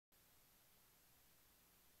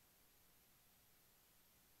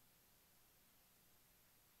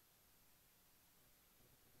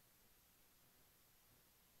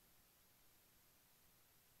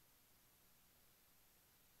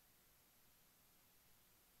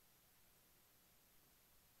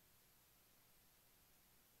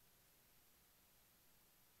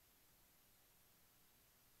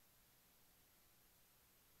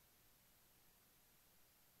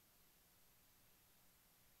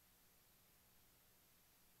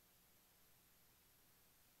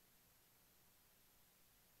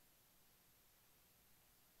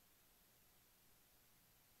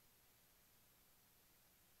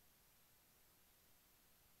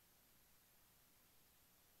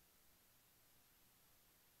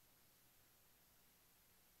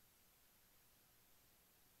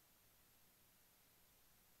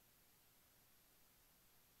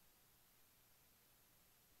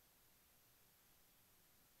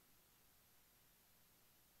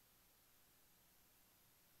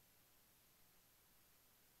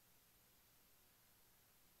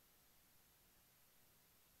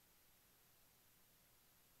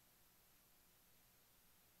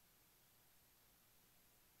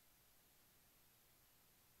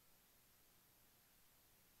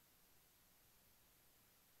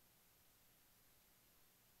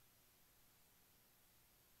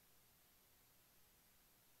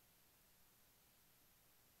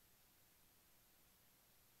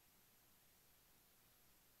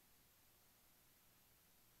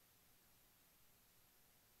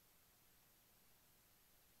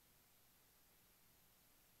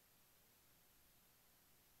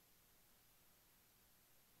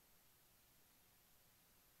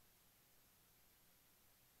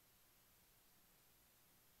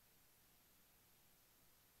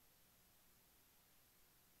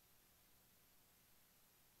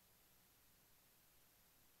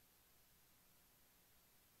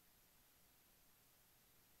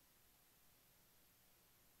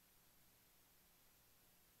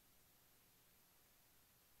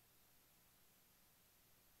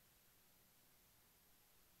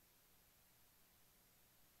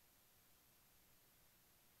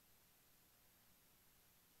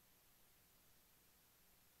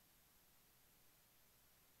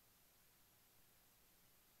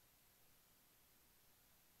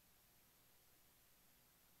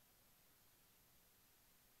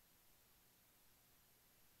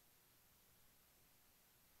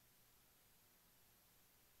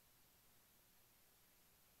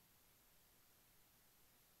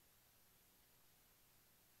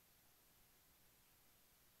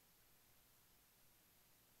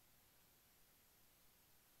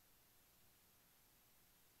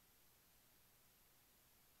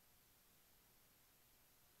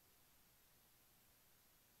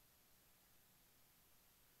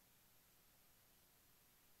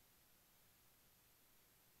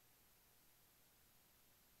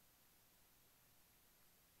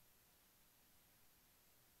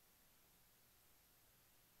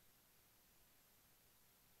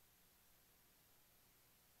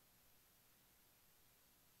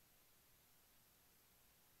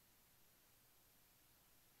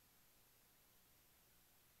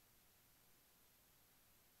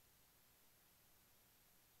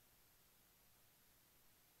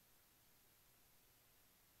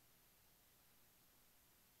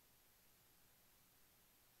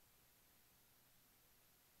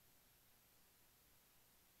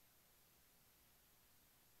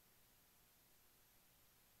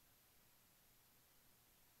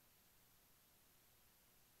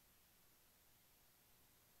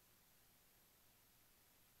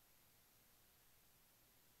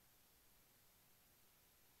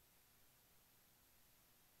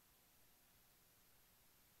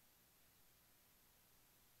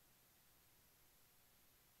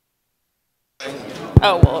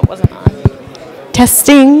Oh, well, it wasn't on.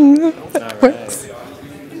 Testing. That works.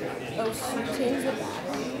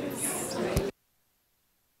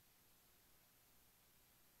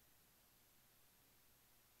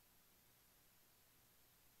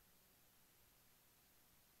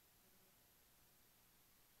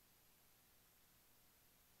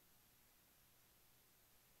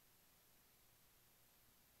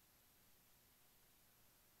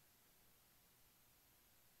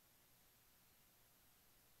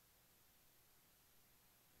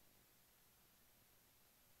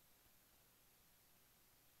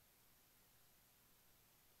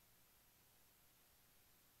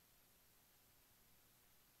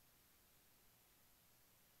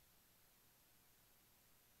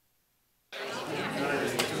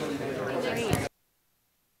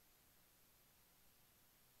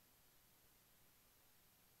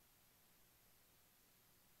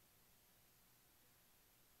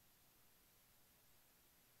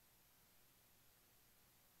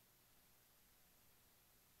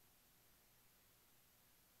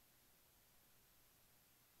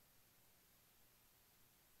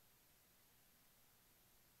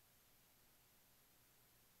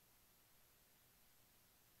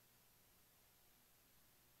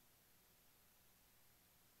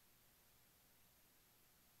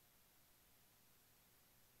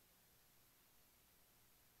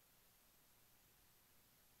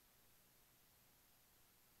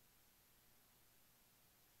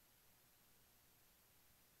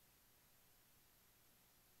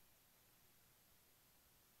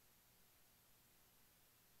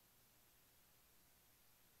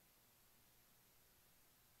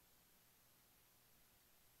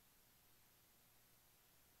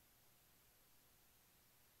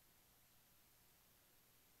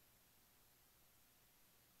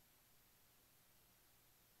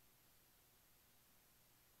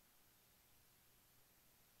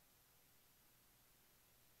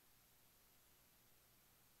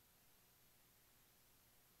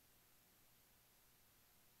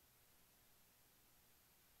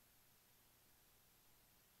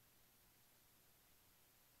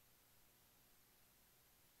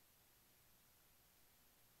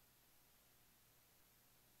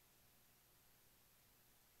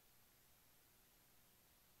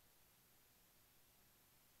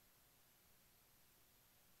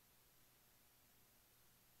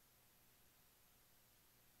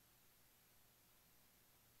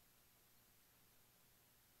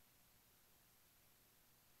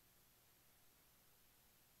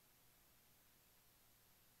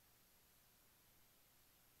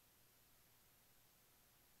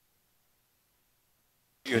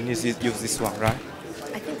 You need to use this one, right?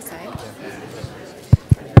 I think so.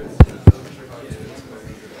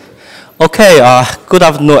 Okay, good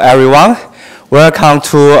afternoon, everyone. Welcome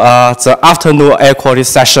to the afternoon air quality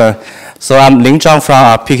session. So I'm Lin Zhang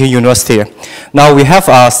from Peking University. Now we have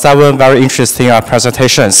 7 very interesting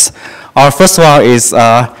presentations. Our first one is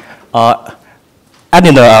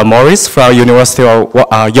Edina Morris from University of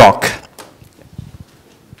York.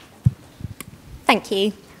 Thank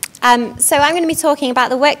you. So I'm going to be talking about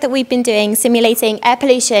the work that we've been doing simulating air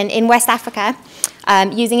pollution in West Africa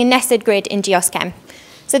using a nested grid in Geoschem.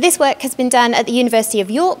 So this work has been done at the University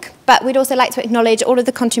of York, but we'd also like to acknowledge all of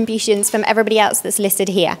the contributions from everybody else that's listed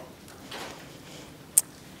here.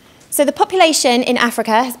 So the population in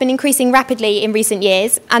Africa has been increasing rapidly in recent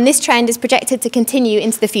years, and this trend is projected to continue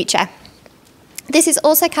into the future. This is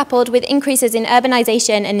also coupled with increases in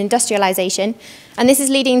urbanization and industrialization, and this is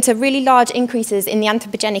leading to really large increases in the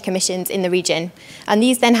anthropogenic emissions in the region. And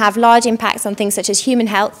these then have large impacts on things such as human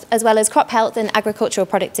health, as well as crop health and agricultural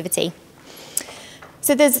productivity.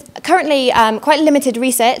 So there's currently quite limited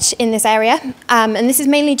research in this area, and this is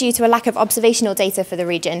mainly due to a lack of observational data for the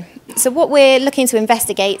region. So what we're looking to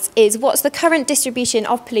investigate is what's the current distribution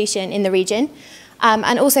of pollution in the region,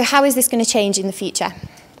 and also how is this going to change in the future.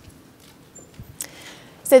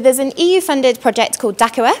 So there's an EU-funded project called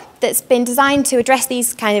DACUA that's been designed to address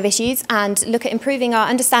these kind of issues and look at improving our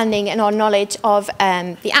understanding and our knowledge of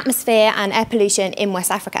the atmosphere and air pollution in West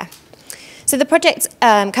Africa. So the project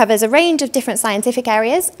covers a range of different scientific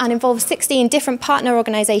areas and involves 16 different partner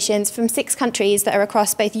organisations from 6 countries that are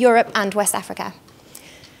across both Europe and West Africa.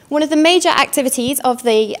 One of the major activities of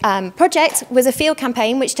the project was a field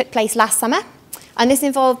campaign which took place last summer. And this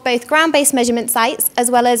involved both ground-based measurement sites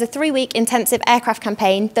as well as a 3-week intensive aircraft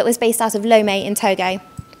campaign that was based out of Lomé in Togo.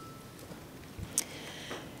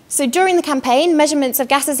 So during the campaign, measurements of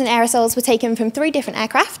gases and aerosols were taken from 3 different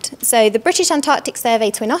aircraft. So the British Antarctic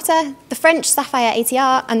Survey Twin Otter, the French Sapphire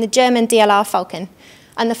ATR, and the German DLR Falcon.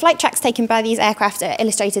 And the flight tracks taken by these aircraft are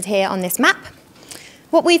illustrated here on this map.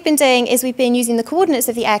 What we've been doing is we've been using the coordinates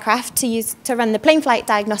of the aircraft to run the plane flight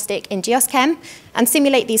diagnostic in GeoSchem and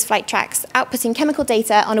simulate these flight tracks, outputting chemical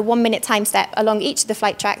data on a 1-minute time step along each of the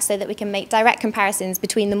flight tracks so that we can make direct comparisons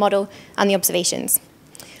between the model and the observations.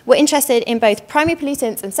 We're interested in both primary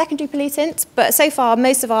pollutants and secondary pollutants, but so far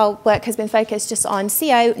most of our work has been focused just on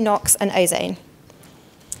CO, NOx, and ozone.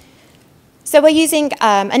 So we're using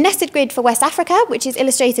a nested grid for West Africa, which is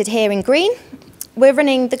illustrated here in green. We're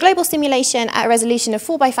running the global simulation at a resolution of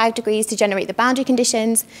 4 by 5 degrees to generate the boundary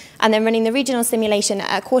conditions, and then running the regional simulation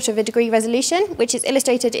at a 1/4 of a degree resolution, which is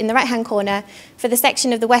illustrated in the right-hand corner for the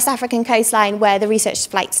section of the West African coastline where the research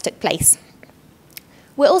flights took place.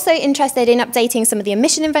 We're also interested in updating some of the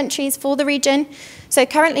emission inventories for the region. So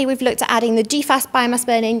currently we've looked at adding the GFAS biomass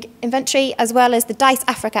burning inventory as well as the DICE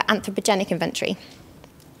Africa anthropogenic inventory.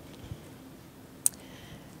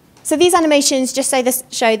 So these animations just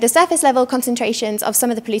show the surface level concentrations of some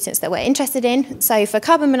of the pollutants that we're interested in. So for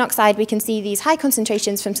carbon monoxide, we can see these high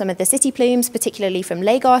concentrations from some of the city plumes, particularly from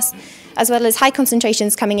Lagos, as well as high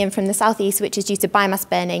concentrations coming in from the southeast, which is due to biomass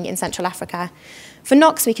burning in Central Africa. For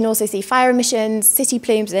NOx, we can also see fire emissions, city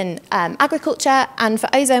plumes in agriculture, and for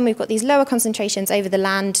ozone, we've got these lower concentrations over the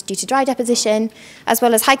land due to dry deposition, as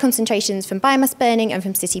well as high concentrations from biomass burning and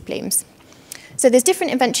from city plumes. So there's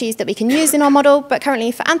different inventories that we can use in our model, but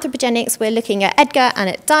currently for anthropogenics, we're looking at EDGAR and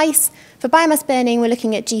at DICE. For biomass burning, we're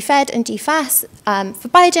looking at GFED and GFAS. For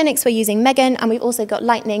biogenics, we're using MEGAN, and we've also got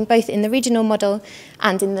lightning, both in the regional model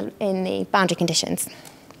and in the boundary conditions.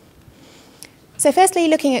 So firstly,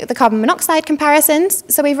 looking at the carbon monoxide comparisons.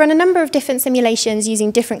 So we've run a number of different simulations using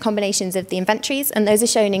different combinations of the inventories, and those are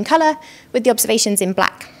shown in colour with the observations in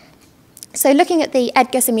black. So looking at the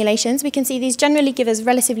EDGAR simulations, we can see these generally give us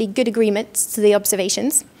relatively good agreements to the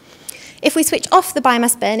observations. If we switch off the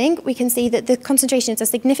biomass burning, we can see that the concentrations are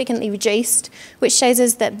significantly reduced, which shows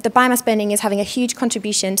us that the biomass burning is having a huge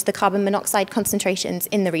contribution to the carbon monoxide concentrations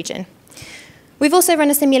in the region. We've also run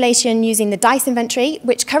a simulation using the DICE inventory,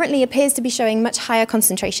 which currently appears to be showing much higher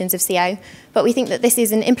concentrations of CO, but we think that this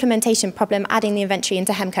is an implementation problem adding the inventory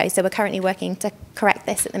into HEMCO, so we're currently working to correct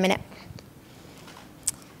this at the minute.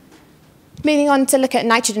 Moving on to look at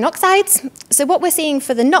nitrogen oxides. So what we're seeing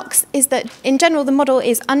for the NOx is that, in general, the model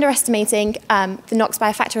is underestimating the NOx by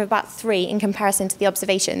a factor of about 3 in comparison to the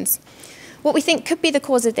observations. What we think could be the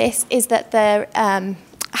cause of this is that the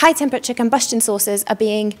high-temperature combustion sources are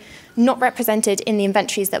being not represented in the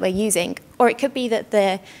inventories that we're using, or it could be that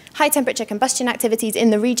the high-temperature combustion activities in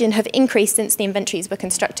the region have increased since the inventories were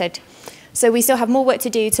constructed. So we still have more work to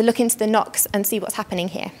do to look into the NOx and see what's happening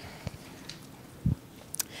here.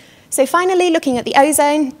 So finally, looking at the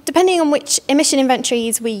ozone, depending on which emission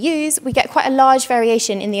inventories we use, we get quite a large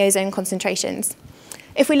variation in the ozone concentrations.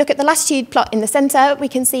 If we look at the latitude plot in the centre, we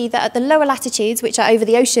can see that at the lower latitudes, which are over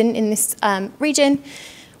the ocean in this region,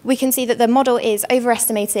 we can see that the model is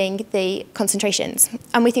overestimating the concentrations.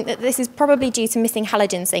 And we think that this is probably due to missing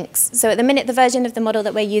halogen sinks. So at the minute, the version of the model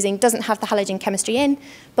that we're using doesn't have the halogen chemistry in,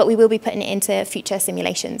 but we will be putting it into future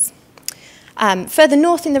simulations. Further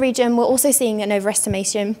north in the region, we're also seeing an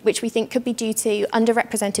overestimation, which we think could be due to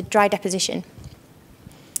underrepresented dry deposition.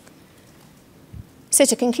 So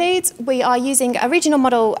to conclude, we are using a regional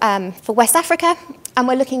model for West Africa, and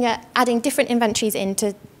we're looking at adding different inventories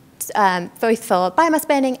into both for biomass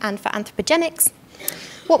burning and for anthropogenics.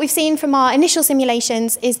 What we've seen from our initial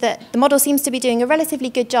simulations is that the model seems to be doing a relatively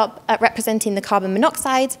good job at representing the carbon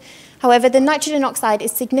monoxide. However, the nitrogen oxide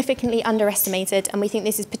is significantly underestimated, and we think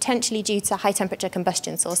this is potentially due to high-temperature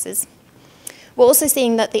combustion sources. We're also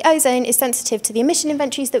seeing that the ozone is sensitive to the emission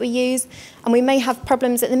inventories that we use, and we may have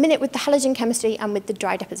problems at the minute with the halogen chemistry and with the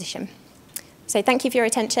dry deposition. So thank you for your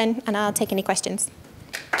attention, and I'll take any questions.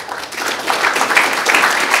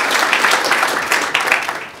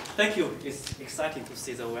 Thank you. It's exciting to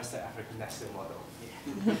see the West African national model.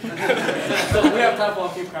 So we have time for a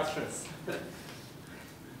few questions.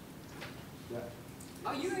 Yeah.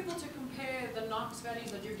 Are you able to compare the NOx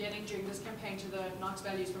values that you're getting during this campaign to the NOx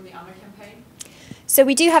values from the AMA campaign? So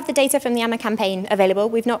we do have the data from the AMA campaign available.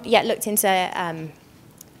 We've not yet looked into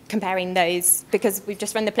comparing those because we've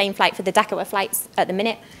just run the plane flight for the Dakar flights at the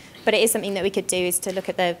minute. But it is something that we could do, is to look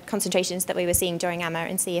at the concentrations that we were seeing during AMA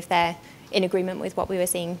and see if they're in agreement with what we were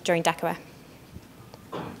seeing during Dakar.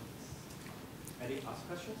 Any other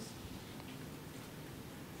questions?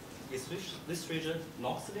 Is this region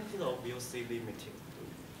NOx limited or VOC limited?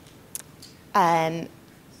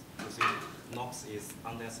 NOx is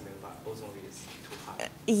underestimated, but ozone is too high?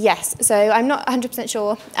 Yes, so I'm not 100%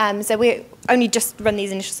 sure. So we only just run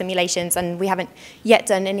these initial simulations, and we haven't yet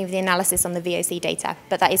done any of the analysis on the VOC data,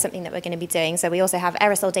 but that is something that we're going to be doing. So we also have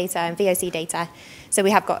aerosol data and VOC data. So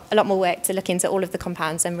we have got a lot more work to look into all of the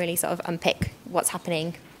compounds and really sort of unpick what's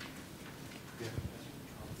happening.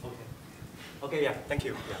 Okay, yeah, thank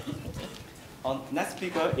you. Yeah. Next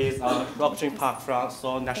speaker is Rob Jin Park from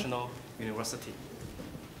Seoul National University.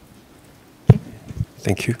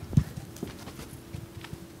 Thank you.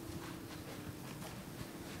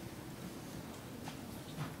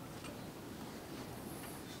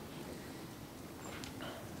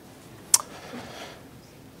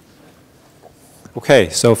 Okay,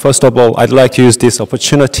 so first of all, I'd like to use this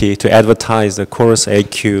opportunity to advertise the Chorus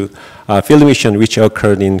AQ field mission which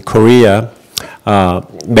occurred in Korea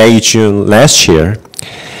May, June last year.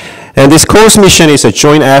 And this Chorus mission is a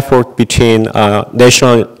joint effort between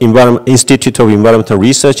National Institute of Environmental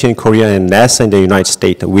Research in Korea and NASA in the United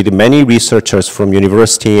States, with many researchers from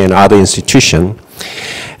university and other institutions.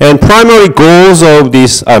 And primary goals of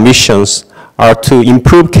these missions are to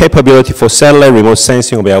improve capability for satellite remote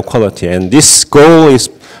sensing of air quality. And this goal is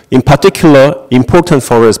in particular important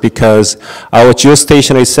for us because our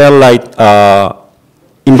geostationary satellite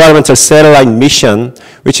environmental satellite mission,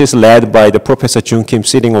 which is led by the Professor Jun Kim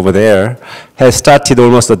sitting over there, has started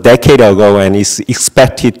almost a decade ago and is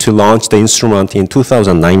expected to launch the instrument in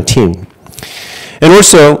 2019. And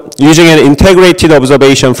also, using an integrated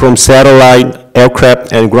observation from satellite,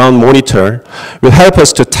 aircraft, and ground monitor will help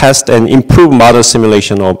us to test and improve model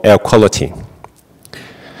simulation of air quality.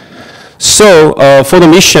 So for the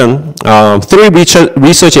mission, 3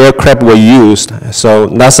 research aircraft were used. So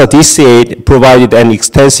NASA DC-8 provided an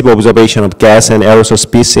extensive observation of gas and aerosol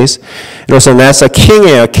species. And also NASA King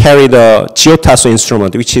Air carried a GeoTASO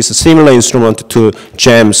instrument, which is a similar instrument to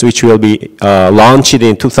GEMS, which will be launched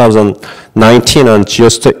in 2019 on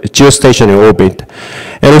geostationary orbit.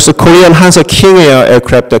 And also Korean Hansa King Air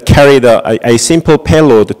aircraft carried a simple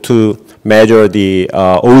payload to measure the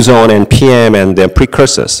ozone and PM and the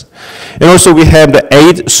precursors. And also we have the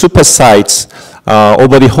 8 super sites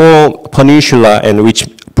over the whole peninsula, and which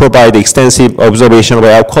provide extensive observation of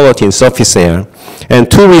air quality in surface air.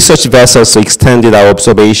 And 2 research vessels extended our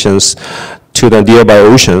observations to the nearby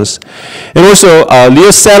oceans. And also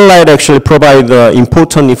LEO satellite actually provide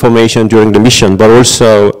important information during the mission, but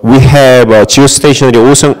also we have a geostationary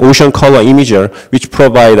ocean color imager which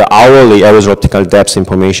provide hourly aerosol optical depth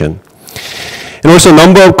information. And also, a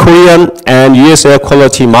number of Korean and US air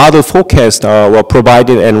quality model forecasts were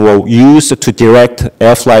provided and were used to direct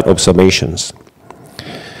air flight observations.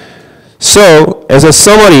 So, as a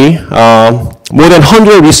summary, more than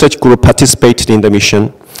 100 research groups participated in the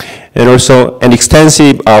mission, and also an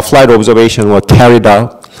extensive flight observation were carried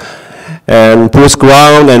out. And both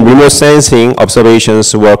ground and remote sensing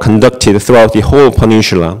observations were conducted throughout the whole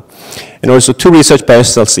peninsula. And also 2 research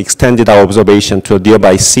vessels extended our observation to a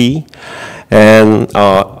nearby sea. And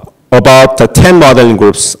about 10 modeling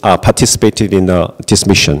groups participated in this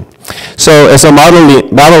mission. So as a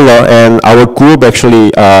modeler, and our group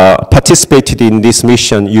actually participated in this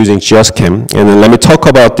mission using GeoScam. And let me talk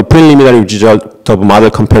about the preliminary result of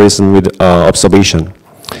model comparison with observation.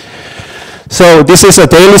 So this is a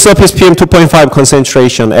daily surface PM2.5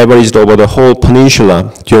 concentration averaged over the whole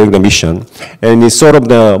peninsula during the mission. And it's sort of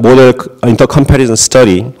the model intercomparison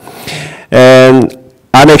study. And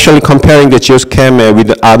I'm actually comparing the GeoScam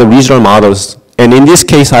with other regional models. And in this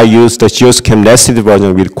case, I used the GeoScam nested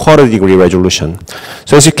version with quarter-degree resolution.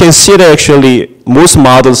 So as you can see that actually most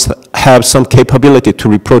models have some capability to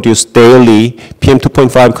reproduce daily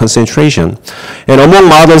PM2.5 concentration. And among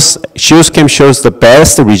models, GeoScam shows the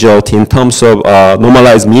best result in terms of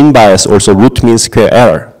normalized mean bias, also root mean square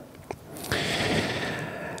error.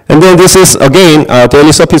 And then this is, again,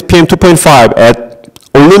 daily surface PM2.5 at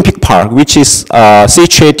Olympic Park, which is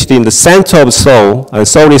situated in the center of Seoul. And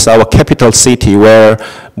Seoul is our capital city where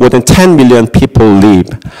more than 10 million people live.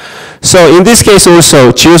 So in this case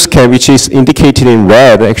also, GeoScam, which is indicated in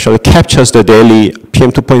red, actually captures the daily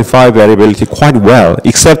PM2.5 variability quite well,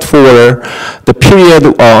 except for the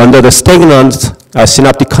period under the stagnant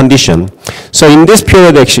synaptic condition. So in this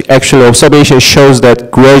period, actually observation shows that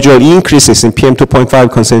gradual increases in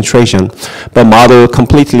PM2.5 concentration, but model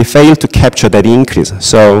completely failed to capture that increase.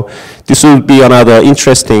 So this will be another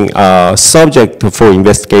interesting subject for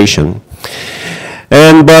investigation.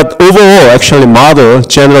 But overall, actually, model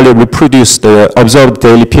generally reproduce the observed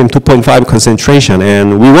daily PM2.5 concentration,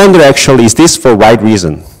 and we wonder actually, is this for right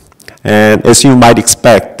reason? And as you might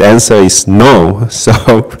expect, the answer is no.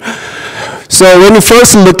 So when you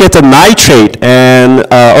first look at the nitrate, and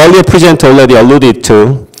earlier presenter already alluded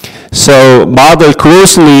to, so model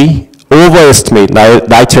closely overestimate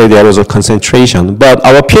nitrate aerosol concentration, but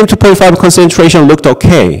our PM2.5 concentration looked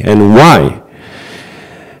okay, and why?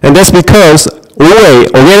 And that's because OA,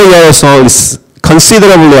 organic aerosol, is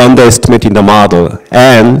considerably underestimated in the model,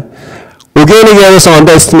 and organic aerosol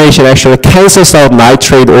underestimation actually cancels out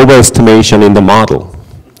nitrate overestimation in the model.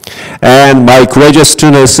 And my graduate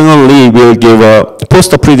student, Seung Lee, will give a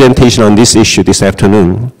poster presentation on this issue this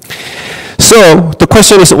afternoon. So the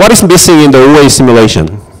question is, what is missing in the OA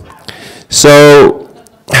simulation? So,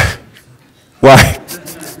 why?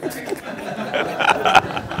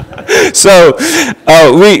 So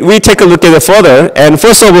we take a look at it further, and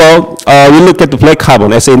first of all, we look at the black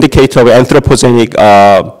carbon as an indicator of anthropogenic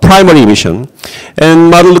primary emission, and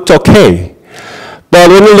model looked okay. But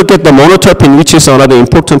when we look at the monoterpene, which is another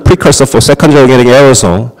important precursor for secondary organic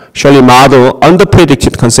aerosol, surely model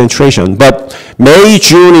underpredicted concentration. But May,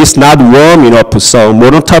 June is not warm enough, so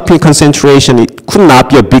monoterpene concentration, it could not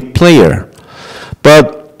be a big player.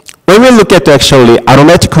 But when we look at actually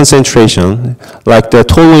aromatic concentration, like the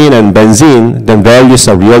toluene and benzene, then values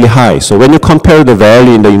are really high. So when you compare the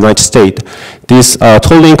value in the United States, this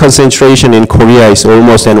toluene concentration in Korea is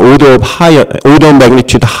almost an order of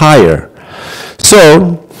magnitude higher.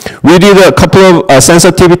 So we did a couple of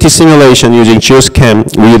sensitivity simulation using GeoScam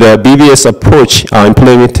with a BBS approach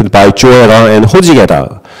implemented by Joel and Hojik et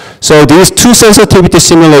al. So these two sensitivity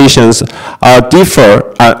simulations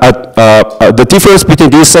differ. The difference between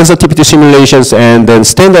these sensitivity simulations and the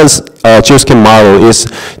standard GeoScam model is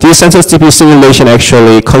this sensitivity simulation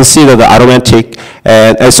actually consider the aromatic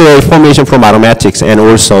and SOA formation from aromatics and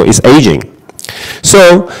also its aging.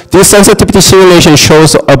 So this sensitivity simulation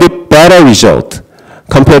shows a bit better result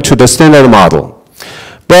compared to the standard model.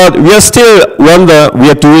 But we are still wonder we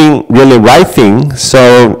are doing really right thing.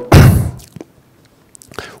 So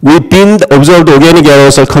we observed organic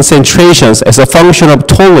aerosol concentrations as a function of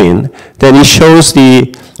toluene, then it shows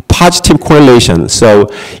the positive correlation. So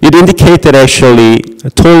it indicates that actually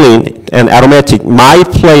toluene and aromatic might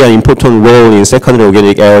play an important role in secondary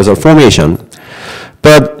organic aerosol formation.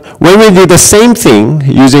 But when we did the same thing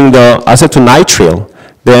using the acetonitrile,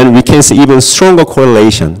 then we can see even stronger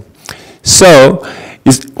correlation. So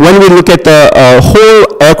when we look at the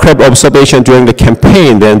whole aircraft observation during the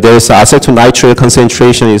campaign, then there's acetonitrile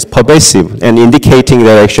concentration is pervasive and indicating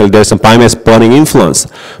that actually there's a biomass burning influence.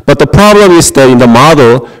 But the problem is that in the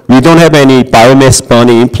model, we don't have any biomass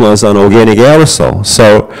burning influence on organic aerosol.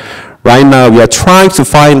 So right now we are trying to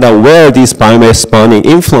find out where these biomass burning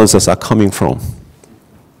influences are coming from.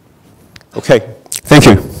 Okay, thank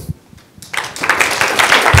you.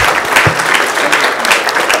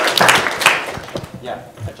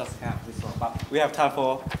 We have time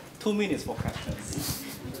for 2 minutes for questions.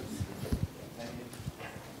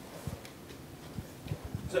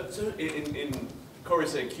 So in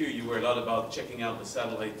Chorus AQ, you were a lot about checking out the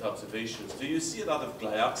satellite observations. Do you see a lot of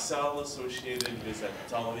glyoxal associated with that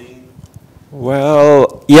toluene?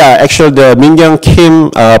 Well, yeah, actually the Mingyang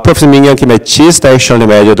Kim, Professor Mingyang Kim at GIST actually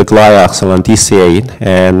measured the glyoxal on DC8,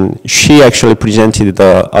 and she actually presented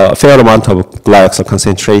a fair amount of glyoxal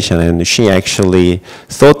concentration, and she actually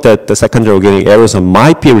thought that the secondary organic aerosol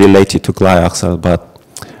might be related to glyoxal, but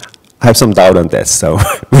I have some doubt on that, so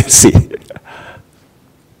we'll see.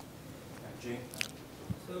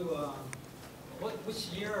 Which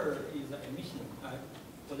year is the emission?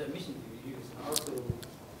 What emission do you use? And also,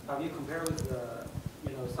 have you compared with the,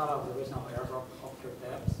 sort of observation of aircraft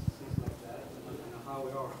depths, things like that, and how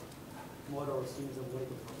your model seems a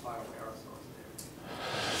molecular profile of aerosols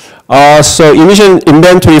there? So emission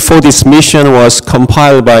inventory for this mission was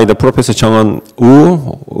compiled by the Professor Jung-Eun Woo,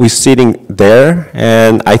 who is sitting there,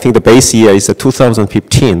 and I think the base year is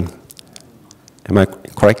 2015. Am I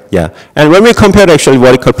correct? Yeah. And when we compared actually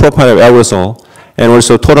vertical profile of aerosol and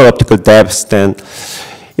also total optical depths, then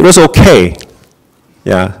it was okay.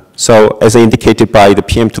 Yeah. So as indicated by the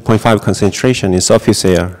PM2.5 concentration in surface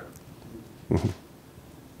air. Any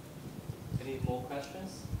more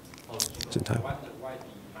questions? Why the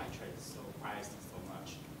nitrate is so priced so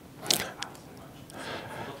much? Why the high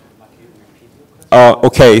so much?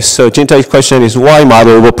 Okay, so Jintai's question is why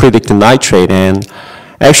model will predict nitrate, and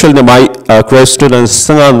actually my grad student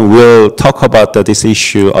Seung will talk about this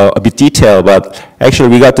issue a bit detailed, but actually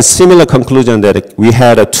we got the similar conclusion that we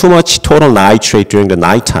had too much total nitrate during the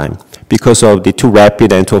nighttime because of the too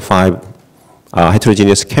rapid N2O5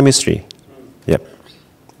 heterogeneous chemistry. Yep.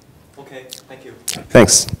 Okay, thank you.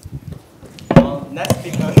 Thanks. Next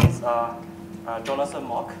speaker is Jonathan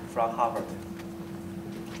Mock from Harvard.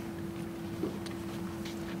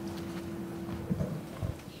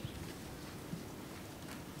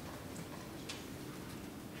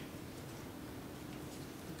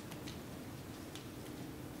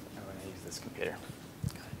 this computer.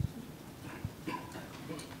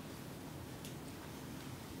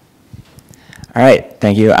 All right,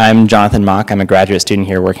 thank you. I'm Jonathan Mock. I'm a graduate student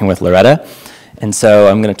here working with Loretta. And so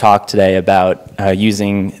I'm going to talk today about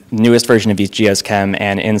using the newest version of these geochem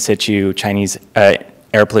and in situ Chinese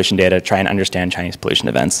air pollution data to try and understand Chinese pollution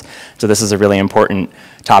events. So this is a really important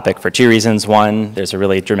topic for two reasons. One, there's a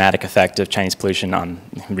really dramatic effect of Chinese pollution on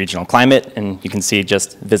regional climate, and you can see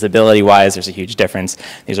just visibility-wise, there's a huge difference.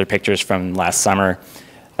 These are pictures from last summer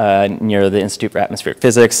near the Institute for Atmospheric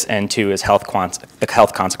Physics, and two is the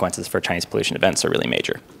health consequences for Chinese pollution events are really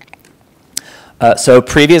major. So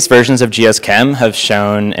previous versions of geochem have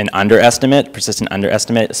shown an underestimate, persistent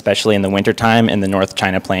underestimate, especially in the wintertime in the North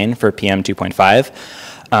China Plain for PM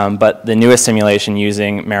 2.5. But the newest simulation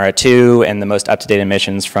using MERA-2 and the most up-to-date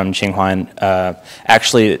emissions from Qinghua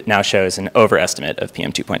actually now shows an overestimate of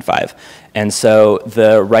PM 2.5. And so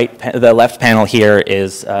the left panel here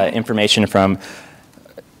is information from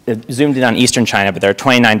zoomed in on eastern China, but there are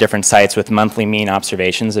 29 different sites with monthly mean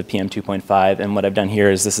observations of PM 2.5. And what I've done here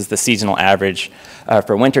is this is the seasonal average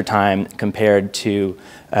for wintertime compared to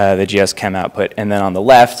the geochem output. And then on the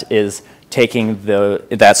left is taking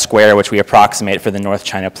that square, which we approximate for the North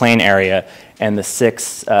China Plain area, and the 6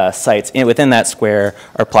 sites within that square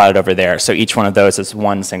are plotted over there. So each one of those is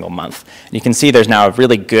one single month. And you can see there's now a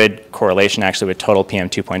really good correlation actually with total PM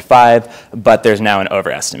 2.5, but there's now an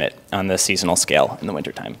overestimate on the seasonal scale in the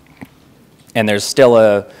wintertime. And there's still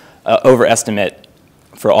a overestimate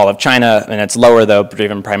for all of China, and it's lower though,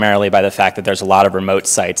 driven primarily by the fact that there's a lot of remote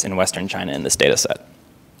sites in Western China in this data set.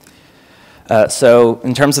 So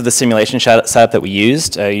in terms of the simulation setup that we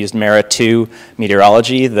used MERA-2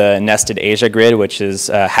 meteorology, the nested Asia grid, which is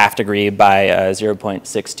 ½ degree by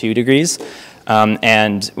 0.62 degrees.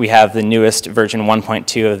 And we have the newest version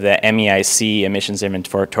 1.2 of the MEIC emissions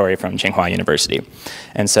inventory from Tsinghua University.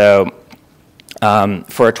 And so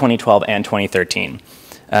for 2012 and 2013,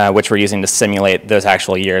 which we're using to simulate those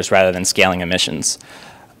actual years rather than scaling emissions.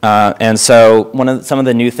 And so some of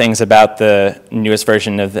the new things about the newest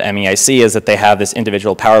version of the MEIC is that they have this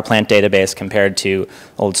individual power plant database compared to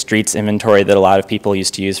old streets inventory that a lot of people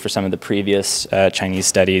used to use for some of the previous Chinese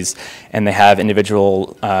studies. And they have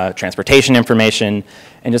individual transportation information.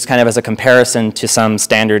 And just kind of as a comparison to some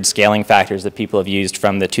standard scaling factors that people have used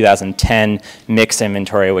from the 2010 mix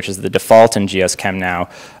inventory, which is the default in geochem now,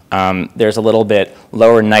 there's a little bit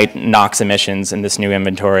lower NOx emissions in this new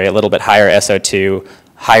inventory, a little bit higher SO2,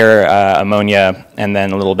 higher ammonia, and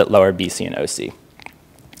then a little bit lower BC and OC.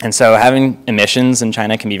 And so having emissions in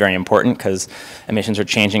China can be very important because emissions are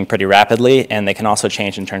changing pretty rapidly, and they can also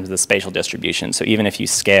change in terms of the spatial distribution. So even if you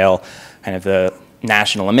scale kind of the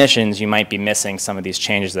national emissions, you might be missing some of these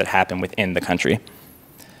changes that happen within the country.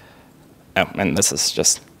 Oh, and this is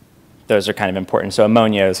just, those are kind of important. So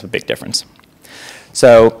ammonia is a big difference.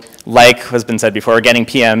 So like has been said before, getting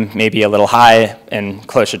PM may be a little high and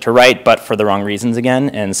closer to right, but for the wrong reasons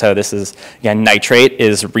again. And so this is, again, nitrate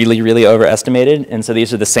is really, really overestimated. And so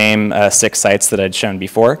these are the same 6 sites that I'd shown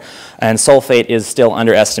before. And sulfate is still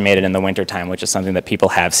underestimated in the wintertime, which is something that people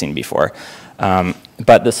have seen before.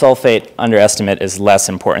 But the sulfate underestimate is less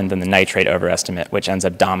important than the nitrate overestimate, which ends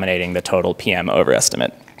up dominating the total PM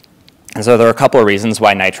overestimate. And so there are a couple of reasons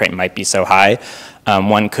why nitrate might be so high.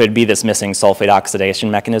 One could be this missing sulfate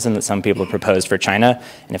oxidation mechanism that some people have proposed for China.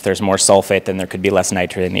 And if there's more sulfate, then there could be less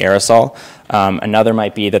nitrate in the aerosol. Another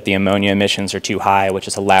might be that the ammonia emissions are too high, which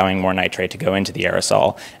is allowing more nitrate to go into the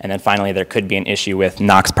aerosol. And then finally, there could be an issue with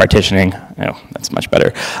NOx partitioning. Oh, that's much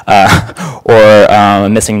better. Or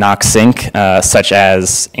missing NOx sink, such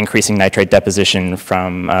as increasing nitrate deposition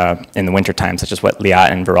from in the wintertime, such as what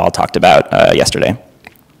Liat and Viral talked about yesterday.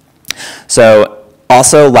 So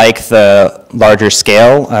also, like the larger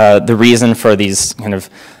scale, the reason for these kind of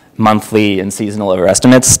monthly and seasonal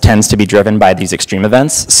overestimates tends to be driven by these extreme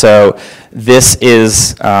events. So this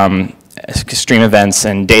is extreme events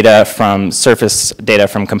and data from surface data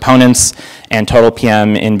from components and total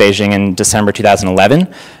PM in Beijing in December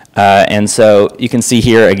 2011. And so you can see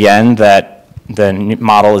here again that the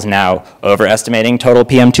model is now overestimating total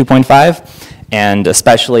PM 2.5. And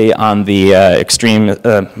especially on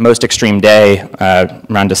the most extreme day,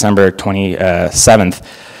 around December 27th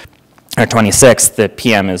or 26th, the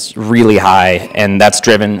PM is really high, and that's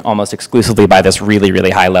driven almost exclusively by this really,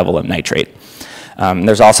 really high level of nitrate.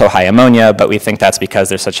 There's also high ammonia, but we think that's because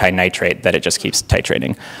there's such high nitrate that it just keeps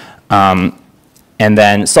titrating. And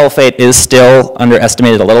then sulfate is still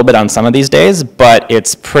underestimated a little bit on some of these days, but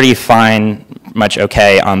it's pretty fine, much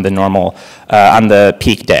okay on the normal, on the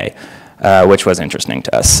peak day. Which was interesting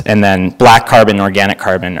to us. And then black carbon and organic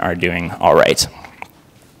carbon are doing all right.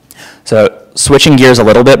 So switching gears a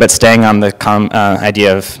little bit, but staying on the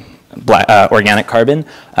idea of organic carbon,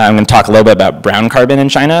 I'm going to talk a little bit about brown carbon in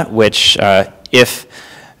China, which if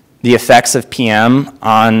the effects of PM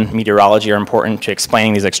on meteorology are important to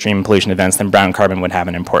explaining these extreme pollution events, then brown carbon would have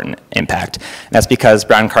an important impact. And that's because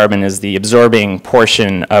brown carbon is the absorbing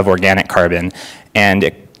portion of organic carbon, and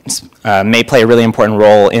it may play a really important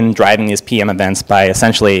role in driving these PM events by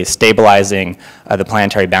essentially stabilizing the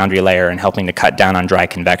planetary boundary layer and helping to cut down on dry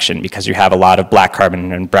convection, because you have a lot of black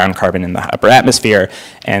carbon and brown carbon in the upper atmosphere,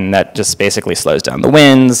 and that just basically slows down the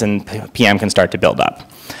winds and PM can start to build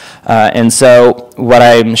up. And so what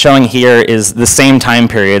I'm showing here is the same time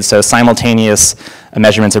period, so simultaneous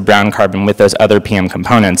measurements of brown carbon with those other PM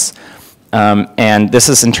components. And this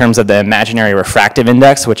is in terms of the imaginary refractive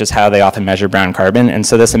index, which is how they often measure brown carbon. And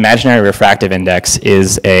so this imaginary refractive index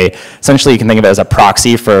is essentially you can think of it as a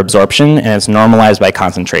proxy for absorption, and it's normalized by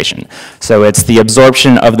concentration. So it's the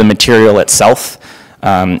absorption of the material itself,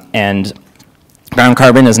 and brown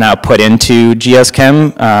carbon is now put into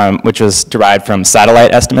GSChem, which was derived from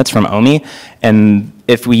satellite estimates from OMI. And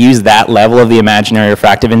if we use that level of the imaginary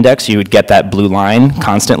refractive index, you would get that blue line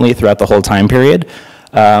constantly throughout the whole time period.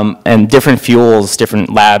 And different fuels, different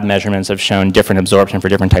lab measurements have shown different absorption for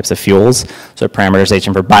different types of fuels. So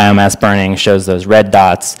parameterization for biomass burning shows those red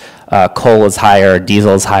dots. Coal is higher,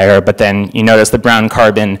 diesel is higher, but then you notice the brown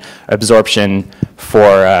carbon absorption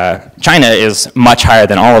for China is much higher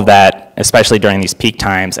than all of that, especially during these peak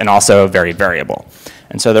times, and also very variable.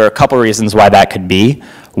 And so there are a couple reasons why that could be.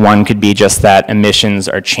 One could be just that emissions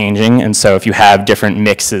are changing, and so if you have different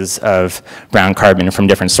mixes of brown carbon from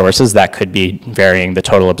different sources, that could be varying the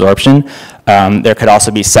total absorption. There could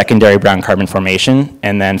also be secondary brown carbon formation,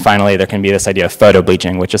 and then finally there can be this idea of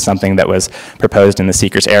photobleaching, which is something that was proposed in the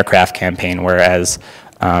Seeker's aircraft campaign, whereas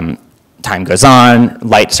time goes on,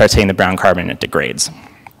 light starts hitting the brown carbon and it degrades.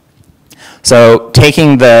 So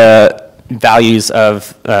taking the values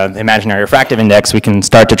of the imaginary refractive index, we can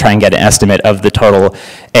start to try and get an estimate of the total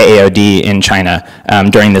AAOD in China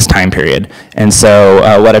during this time period. And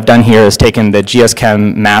so what I've done here is taken the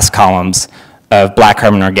GSChem mass columns of black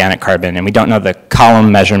carbon and organic carbon, and we don't know the column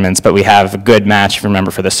measurements, but we have a good match, if you remember,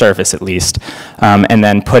 for the surface at least. And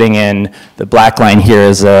then putting in the black line here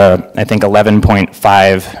is, I think,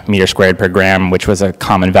 11.5 meters squared per gram, which was a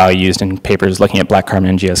common value used in papers looking at black carbon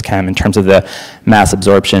and GSChem in terms of the mass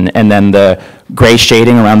absorption. And then the gray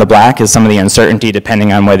shading around the black is some of the uncertainty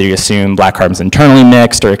depending on whether you assume black carbon is internally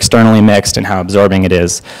mixed or externally mixed and how absorbing it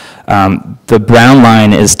is. The brown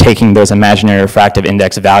line is taking those imaginary refractive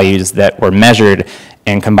index values that were measured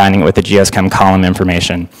and combining it with the GSChem column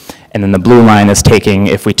information. And then the blue line is taking,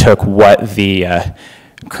 if we took what the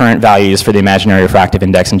current values for the imaginary refractive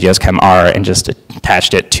index in GSChem are and just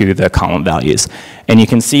attached it to the column values. And you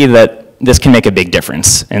can see that this can make a big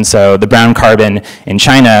difference. And so the brown carbon in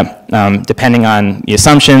China, depending on the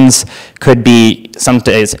assumptions, could be some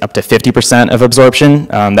days up to 50% of absorption.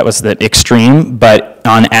 That was the extreme, but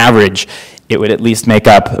on average, it would at least make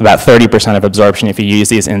up about 30% of absorption if you use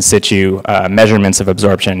these in situ measurements of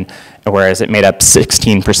absorption, whereas it made up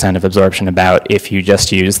 16% of absorption about if you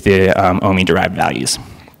just use the OMI-derived values.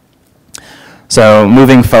 So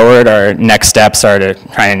moving forward, our next steps are to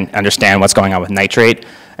try and understand what's going on with nitrate.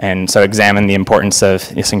 And so examine the importance of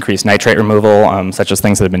this increased nitrate removal, such as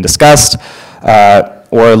things that have been discussed,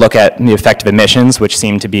 or look at the effect of emissions, which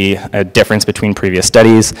seem to be a difference between previous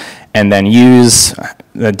studies, and then use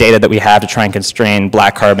the data that we have to try and constrain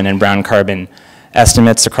black carbon and brown carbon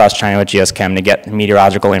estimates across China with GSChem to get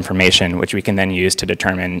meteorological information, which we can then use to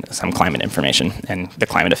determine some climate information and the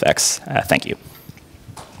climate effects. Thank you.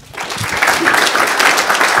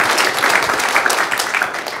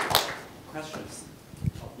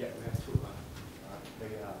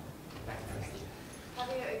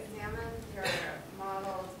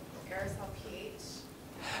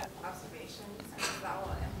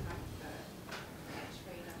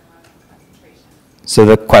 So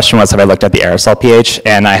the question was, have I looked at the aerosol pH?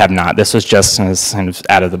 And I have not. This was just kind of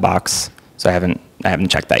out of the box, so I haven't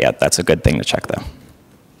checked that yet. That's a good thing to check, though.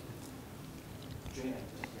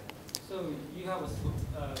 So you have a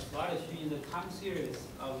slide showing the time series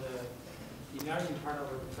of the emerging part of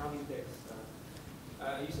the Trump index.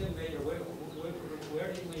 You said measure. Where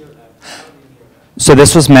did you measure that? How did you measure that? So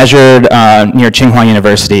this was measured near Tsinghua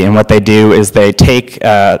University, and what they do is they take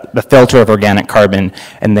the filter of organic carbon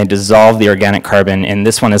and they dissolve the organic carbon, and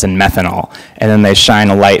this one is in methanol, and then they shine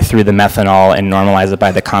a light through the methanol and normalize it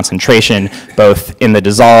by the concentration, both in the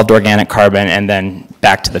dissolved organic carbon and then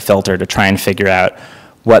back to the filter to try and figure out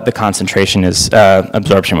what the concentration is,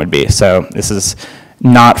 absorption would be. So this is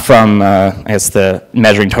not from, I guess, the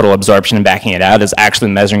measuring total absorption and backing it out, is actually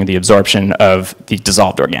measuring the absorption of the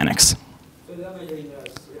dissolved organics. So they're measuring the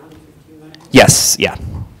 315 nanometers? Yes, yeah. Okay,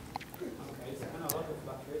 it's kind of a lot of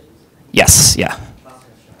fluctuations. Yes, yeah.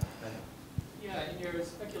 Yeah, in your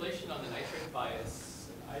speculation on the nitrate bias,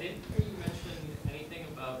 I didn't hear you mention anything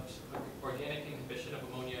about organic inhibition of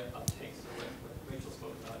ammonia uptake, so what Rachel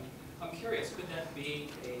spoke about. I'm curious, could that be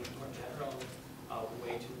a more general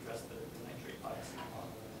way to address the nitrate bias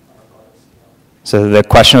on a broader scale? So the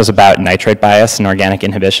question was about nitrate bias and organic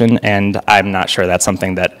inhibition, and I'm not sure that's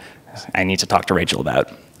something that I need to talk to Rachel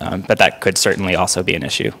about. But that could certainly also be an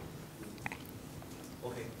issue.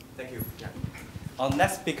 Okay, thank you. Our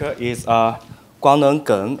next speaker is Guangnen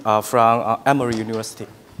Geng from Emory University.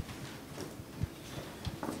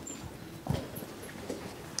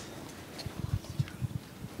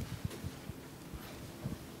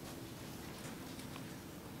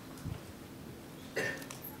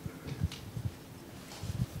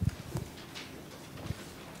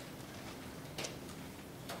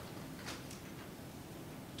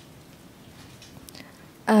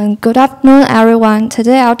 Good afternoon, everyone.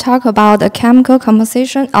 Today I'll talk about the chemical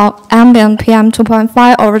composition of ambient PM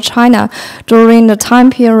 2.5 over China during the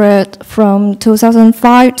time period from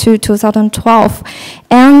 2005 to 2012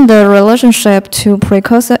 and the relationship to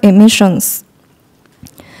precursor emissions.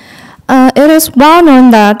 It is well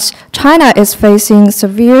known that China is facing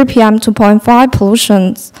severe PM 2.5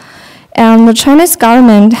 pollution, and the Chinese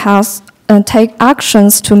government has take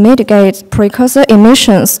actions to mitigate precursor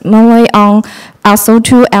emissions, mainly on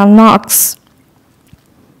SO2 and NOx.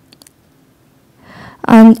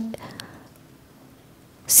 And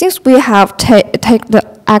since we have take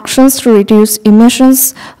the actions to reduce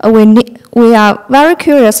emissions, we are very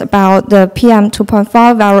curious about the PM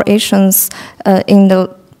 2.5 variations in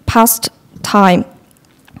the past time.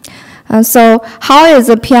 And so how is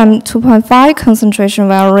the PM 2.5 concentration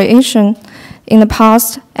variation in the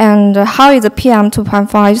past, and how is the PM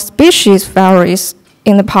 2.5 species varies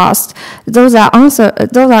in the past? Those are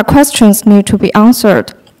questions need to be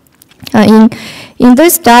answered. In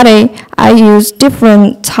this study, I use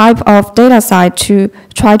different type of data set to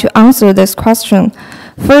try to answer this question.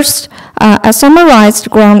 First, I summarized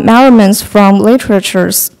ground measurements from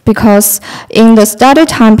literatures because in the study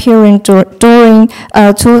time period during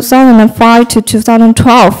 2005 to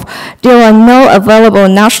 2012, there are no available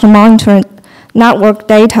national monitoring network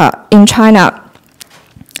data in China.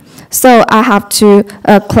 So I have to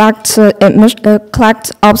collect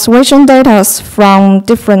observation data from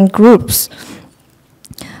different groups.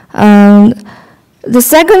 The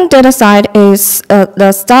second data set is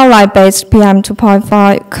the starlight-based PM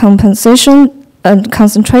 2.5 compensation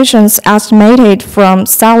concentrations estimated from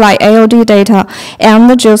starlight AOD data and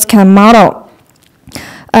the GeoScan model.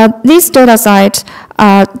 These data sets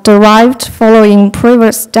are derived following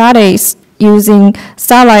previous studies using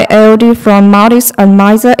starlight AOD from MODIS and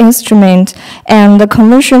MISA instrument and the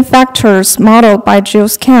conversion factors modeled by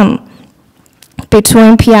GeoScan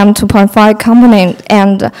between PM 2.5 component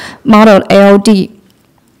and modeled AOD.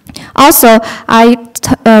 Also, I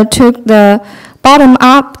took the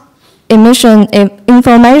bottom-up emission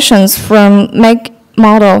informations from MAKE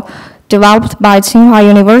model developed by Tsinghua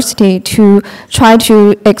University to try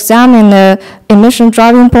to examine the emission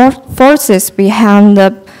driving forces behind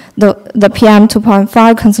the PM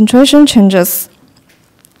 2.5 concentration changes.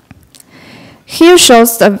 Here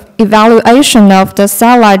shows the evaluation of the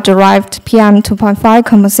satellite-derived PM 2.5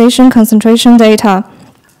 compensation concentration data.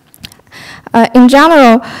 In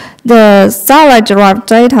general, the satellite-derived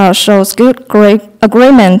data shows good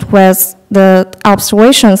agreement with the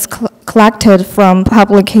observations collected from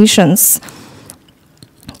publications.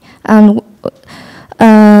 And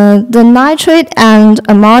the nitrate and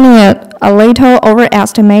ammonia are little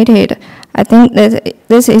overestimated. I think that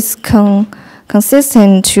this is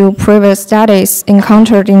consistent to previous studies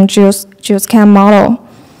encountered in GeoScan model.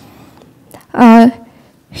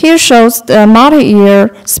 Here shows the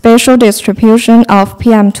multi-year spatial distribution of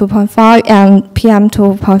PM 2.5 and PM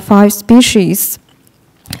 2.5 species.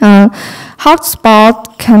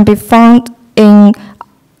 Hotspot can be found in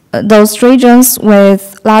those regions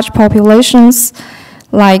with large populations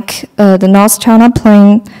like the North China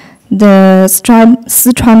Plain, the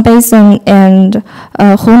Sichuan Basin, and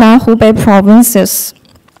Hunan, Hubei provinces.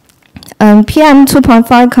 PM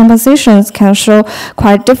 2.5 compositions can show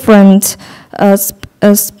quite different,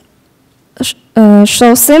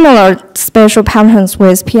 show similar spatial patterns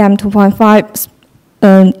with PM 2.5,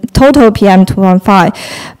 total PM 2.5,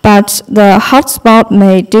 but the hotspot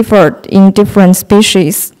may differ in different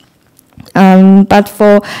species. But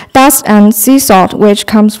for dust and sea salt, which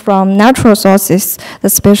comes from natural sources, the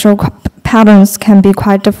spatial patterns can be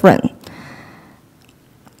quite different.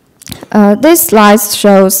 This slide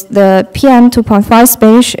shows the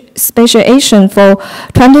PM2.5 spatiation for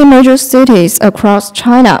 20 major cities across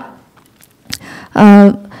China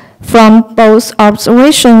from both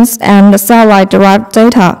observations and satellite-derived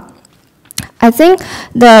data. I think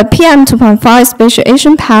the PM2.5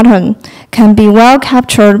 spatiation pattern can be well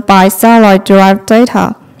captured by satellite-derived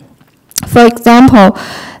data. For example,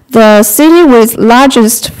 the city with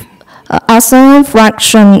largest arsenic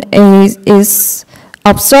fraction is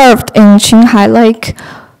observed in Qinghai Lake.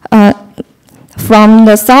 From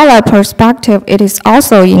the satellite perspective, it is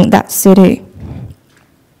also in that city.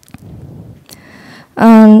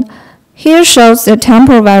 Here shows the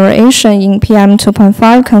temporal variation in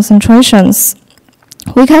PM2.5 concentrations.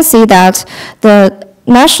 We can see that the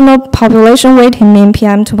national population weighting mean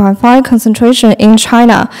PM2.5 concentration in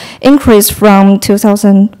China increased from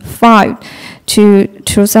 2005 to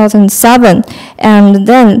 2007 and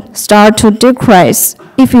then start to decrease.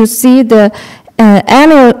 If you see the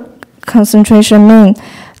annual concentration mean,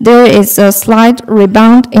 there is a slight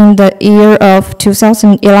rebound in the year of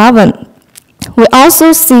 2011. We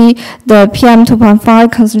also see the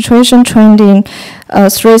PM2.5 concentration trend in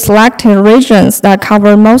 3 selected regions that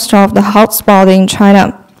cover most of the hotspots in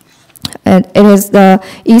China. It is the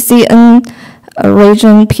ECN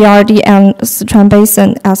region, PRD, and Sichuan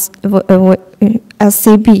Basin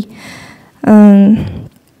SCB.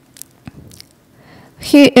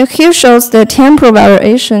 Here shows the temporal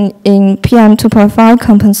variation in PM2.5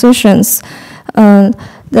 compositions.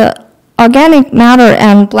 The organic matter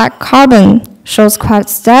and black carbon shows quite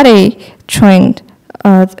steady trend.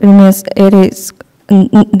 It means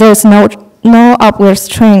there's no upward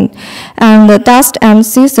trend. And the dust and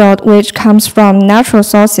sea salt, which comes from natural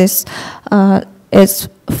sources, is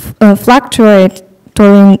fluctuate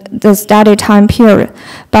during the steady time period.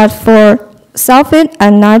 But for sulfate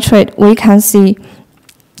and nitrate, we can see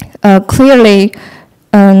clearly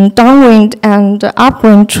downwind and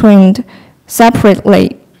upwind trend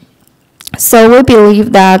separately. So we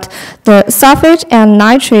believe that the sulfate and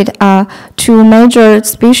nitrate are 2 major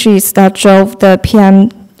species that drove the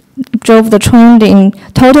trend in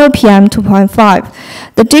total PM2.5.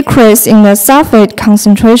 The decrease in the sulfate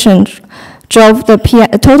concentration drove the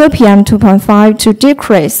total PM2.5 to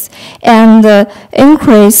decrease, and the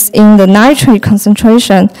increase in the nitrate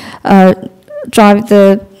concentration drive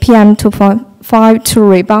the PM2.5 to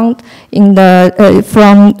rebound in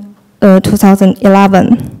from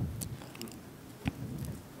 2011.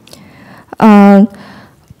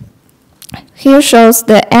 Here shows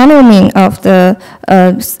the annual mean of the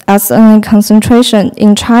arsenic concentration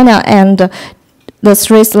in China and the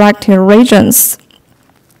 3 selected regions.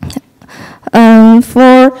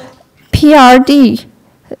 For PRD,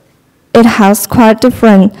 it has quite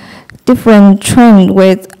different trend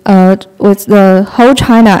with the whole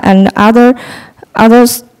China and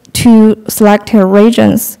others 2 selected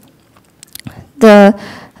regions. The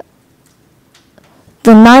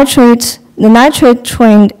nitrate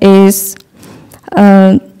trend is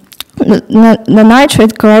the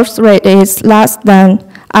nitrate growth rate is less than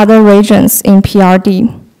other regions in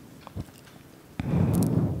PRD.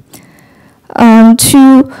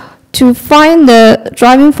 To find the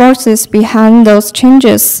driving forces behind those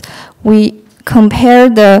changes, we compare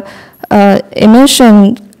the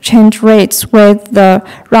emission change rates with the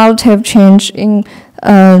relative change in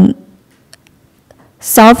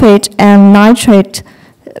sulfate and nitrate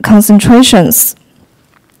concentrations.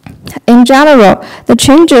 In general, the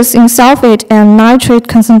changes in sulfate and nitrate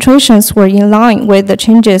concentrations were in line with the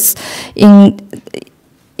changes in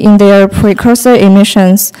their precursor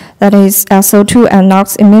emissions, that is SO2 and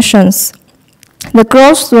NOx emissions. The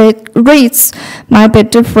growth rates might be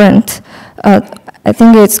different. I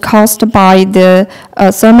think it's caused by the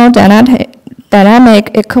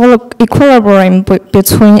thermodynamic equilibrium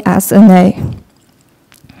between S and A.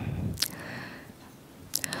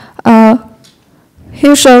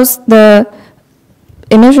 Here shows the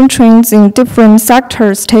emission trends in different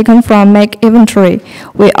sectors taken from MAKE inventory.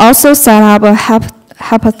 We also set up a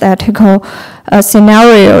hypothetical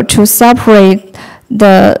scenario to separate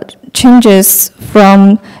the changes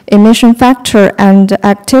from emission factor and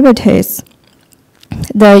activities.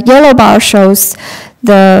 The yellow bar shows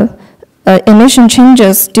the emission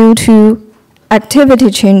changes due to activity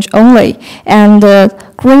change only, and the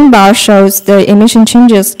green bar shows the emission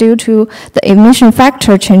changes due to the emission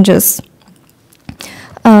factor changes.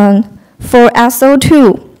 For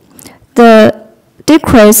SO2, the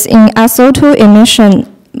decrease in SO2 emission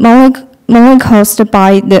mainly caused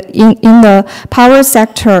by in the power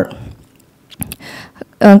sector.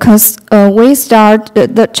 Because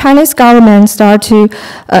the Chinese government started to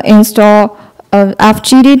install a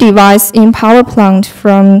FGD device in power plant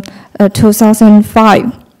from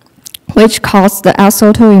 2005, which caused the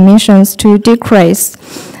SO2 emissions to decrease.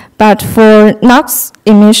 But for NOx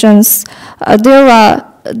emissions, there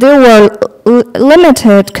were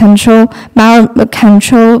limited control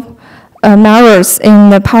measures in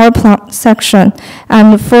the power plant section,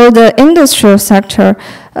 and for the industrial sector,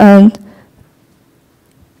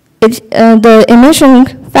 the emission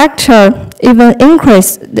factor even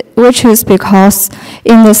increased, which is because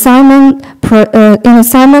in the cement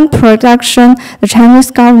production, the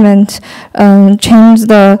Chinese government changed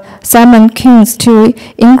the cement kilns to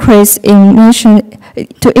increase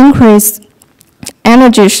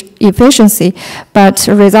energy efficiency, but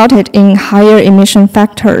resulted in higher emission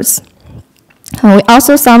factors. We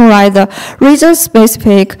also summarize the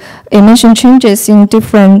region-specific emission changes in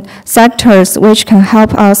different sectors, which can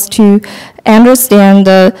help us to understand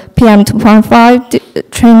the PM2.5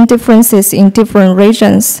 trend differences in different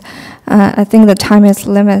regions. I think the time is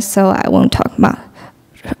limited, so I won't talk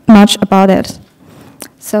much about it.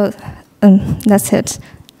 So that's it.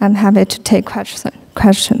 I'm happy to take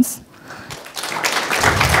questions.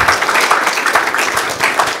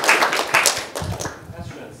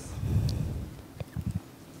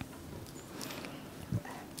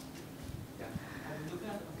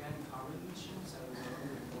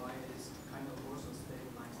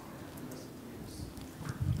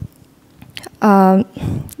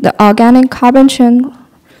 The organic carbon chain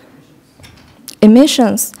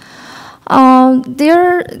emissions.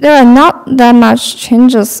 There are not that much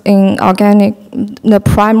changes in the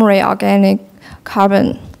primary organic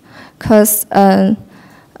carbon, because I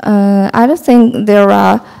don't think there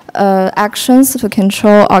are actions to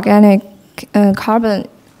control organic carbon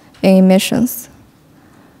emissions.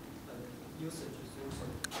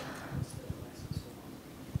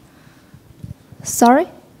 Sorry?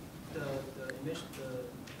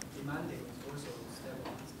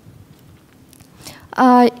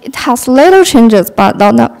 It has little changes, but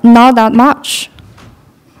not that much.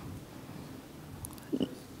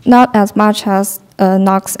 Not as much as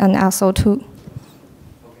NOx and SO2.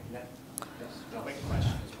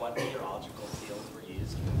 What meteorological fields were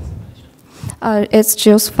used for this emission? It's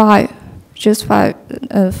GEOS5.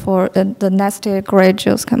 GEOS5 for the nested gray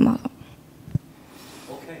geoscam model.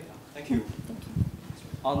 Okay, thank you.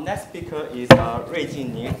 Our next speaker is Rui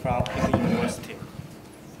Jinyi from Peking University.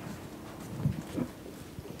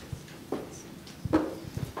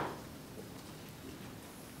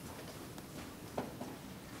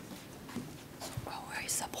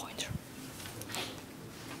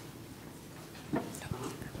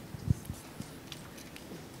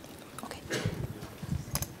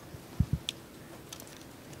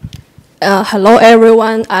 Hello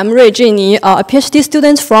everyone, I'm Rui Jinyi, a PhD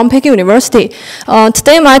student from Peking University.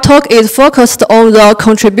 Today my talk is focused on the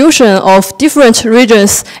contribution of different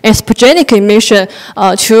regions' anthropogenic emission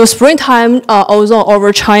to springtime ozone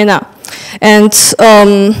over China. And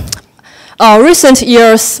recent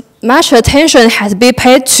years, much attention has been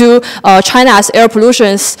paid to China's air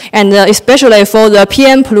pollution, and especially for the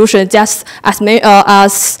PM pollution, just as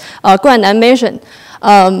Guannan mentioned.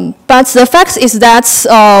 But the fact is that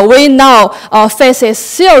we now face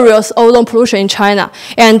serious ozone pollution in China.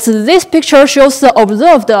 And this picture shows the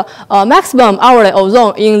observed maximum hourly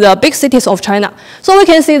ozone in the big cities of China. So we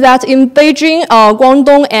can see that in Beijing,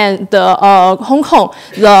 Guangdong, and Hong Kong,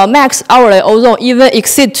 the max hourly ozone even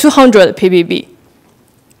exceeds 200 ppb.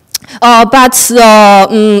 But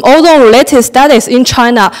the ozone-related studies in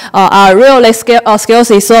China are really scarce,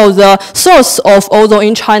 so the source of ozone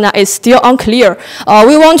in China is still unclear.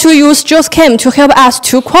 We want to use GEOSCAM to help us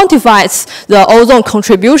to quantify the ozone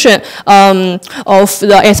contribution of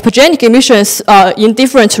the anthropogenic emissions in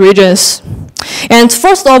different regions. And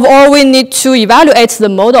first of all, we need to evaluate the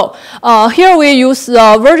model. Here we use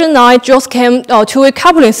the version 9 GEOSCAM two-way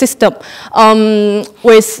coupling system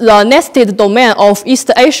with the nested domain of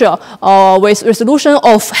East Asia with resolution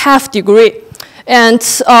of ½ degree. And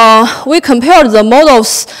we compared the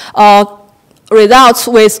model's results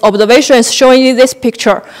with observations showing in this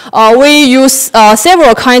picture. We use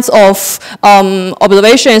several kinds of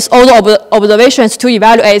observations, observations to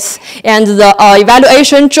evaluate, and the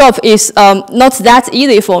evaluation job is not that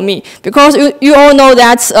easy for me, because you all know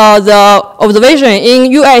that the observation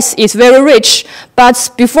in US is very rich, but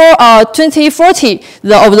before 2040,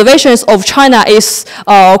 the observations of China is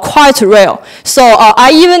quite rare. So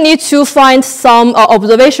I even need to find some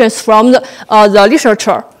observations from the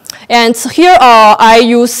literature. And here I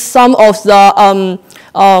use some of the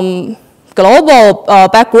global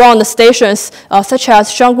background stations such as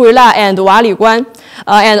Shangri-La and Waliguan.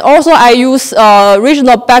 And also I use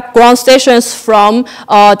regional background stations from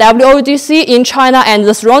WODC in China and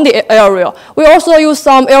the surrounding area. We also use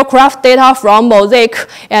some aircraft data from Mosaic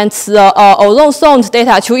and the ozone zone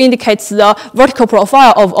data to indicate the vertical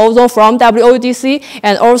profile of ozone from WODC,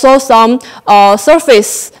 and also some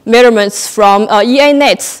surface measurements from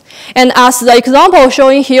EA-NET. And as the example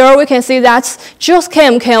showing here, we can see that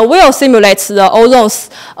geochem can well simulate the ozone's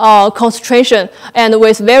concentration, and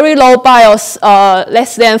with very low bias,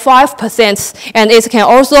 less than 5%, and it can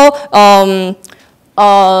also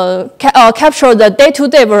capture the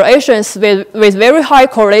day-to-day variations with very high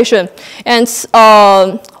correlation. And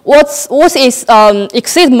what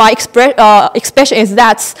exceeds my expectation is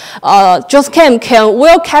that geochem can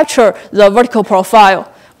well capture the vertical profile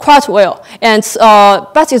quite well, and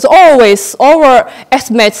but it always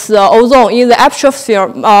overestimates the ozone in the atmosphere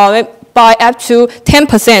by up to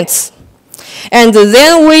 10%. And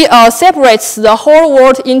then we separate the whole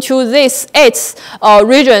world into these 8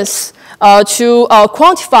 regions to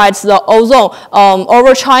quantify the ozone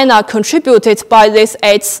over China contributed by these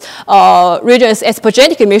 8 regions as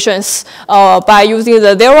anthropogenic emissions by using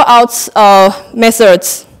the zero-out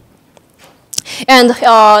methods. And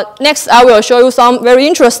next, I will show you some very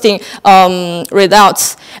interesting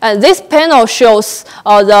results. And this panel shows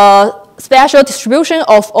the spatial distribution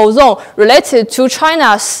of ozone related to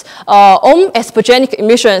China's own anthropogenic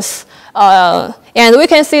emissions. And we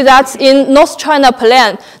can see that in North China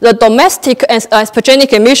Plain, the domestic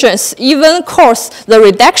anthropogenic emissions even cause the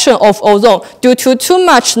reduction of ozone due to too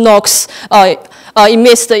much NOx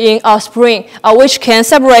emitted in spring, which can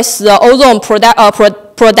separate the ozone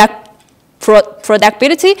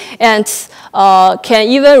productivity and can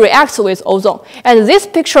even react with ozone. And this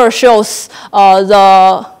picture shows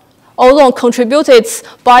the ozone contributed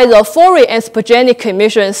by the foreign anthropogenic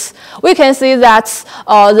emissions. We can see that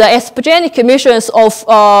the anthropogenic emissions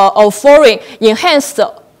of foreign enhanced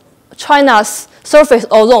China's surface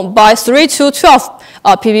ozone by 3 to 12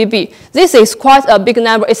 ppb. This is quite a big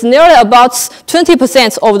number. It's nearly about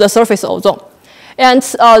 20% of the surface ozone. And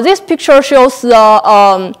this picture shows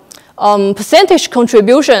the percentage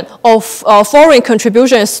contribution of foreign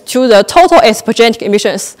contributions to the total anthropogenic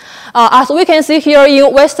emissions. As we can see here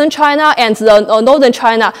in Western China and the Northern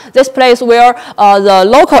China, this place where the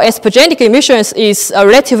local anthropogenic emissions is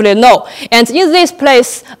relatively low. And in this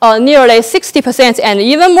place, nearly 60% and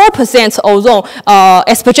even more percent ozone,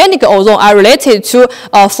 anthropogenic ozone are related to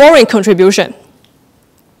foreign contribution.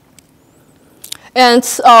 And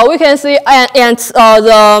we can see,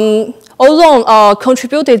 the ozone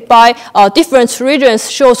contributed by different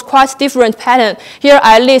regions shows quite different pattern. Here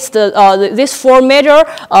I list these 4 major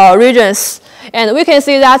regions. And we can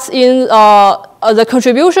see that in the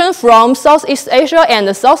contribution from Southeast Asia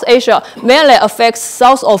and South Asia mainly affects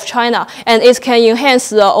south of China, and it can enhance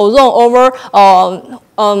the ozone over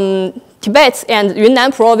Tibet and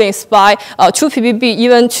Yunnan province by 2 ppb,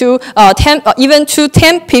 even to 10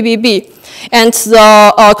 ppb. And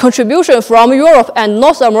the contribution from Europe and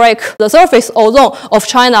North America, the surface ozone of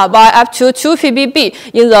China by up to 2 ppb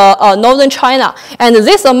in the northern China. And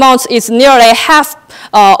this amount is nearly half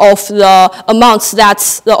of the amounts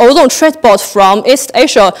that the ozone transports from East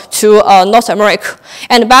Asia to North America.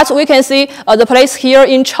 And but we can see the place here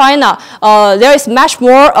in China, there is much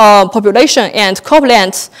more population and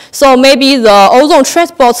copland. So maybe the ozone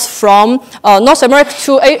transports from North America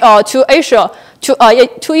to Asia,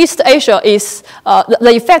 to East Asia is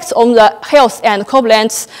the effects on the health and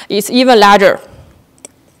coplands is even larger.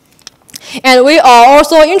 And we are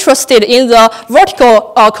also interested in the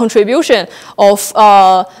vertical contribution of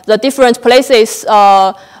the different places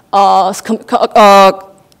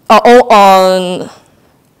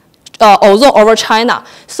ozone over China.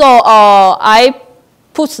 So I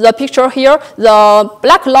put the picture here. The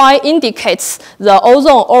black line indicates the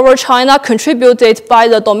ozone over China contributed by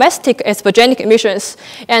the domestic anthropogenic emissions.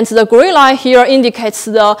 And the green line here indicates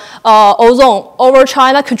the ozone over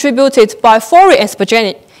China contributed by foreign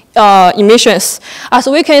anthropogenic emissions. As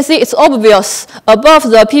we can see, it's obvious above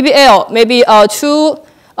the PBL, maybe 2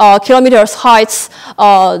 kilometers height,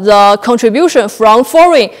 the contribution from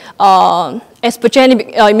foreign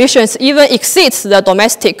anthropogenic emissions even exceeds the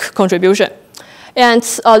domestic contribution. And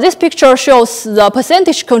this picture shows the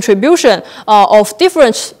percentage contribution of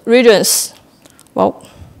different regions.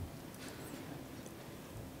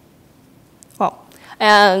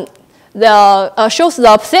 And shows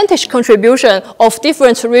the percentage contribution of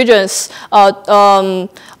different regions to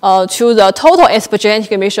the total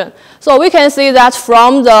anthropogenic emission. So we can see that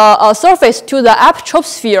from the surface to the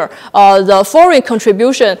troposphere, the foreign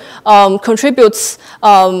contribution contributes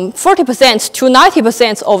 40% to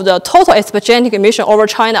 90% of the total anthropogenic emission over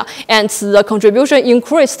China, and the contribution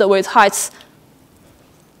increased with heights.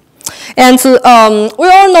 And we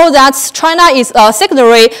all know that China is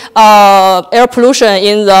secondary air pollution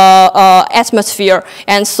in the atmosphere.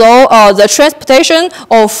 And so the transportation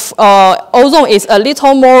of ozone is a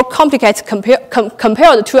little more complicated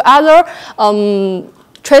compared to other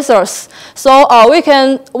tracers. So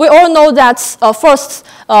we all know that first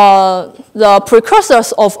the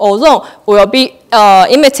precursors of ozone will be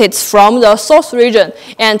emitted from the source region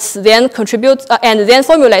and then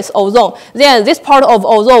formulates ozone. Then this part of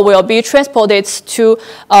ozone will be transported to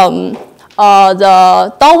the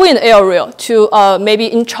downwind area to maybe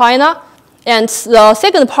in China. And the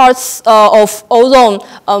second parts of ozone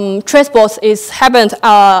transport is happened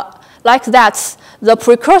like that. The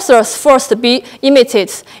precursors first be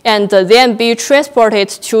emitted and then be transported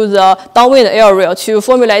to the downwind area to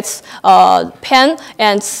formulate PAN,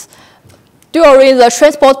 and during the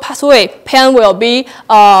transport pathway, PAN will be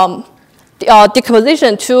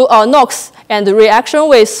decomposition to NOx and reaction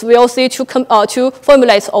with VOC to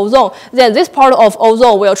formulate ozone. Then this part of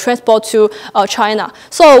ozone will transport to China.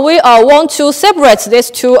 So we want to separate these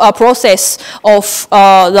two process of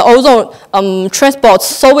the ozone transport.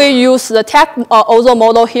 So we use the TAC ozone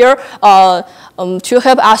model here to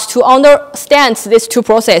help us to understand these two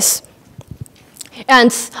processes.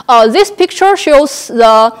 And this picture shows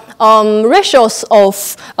the ratios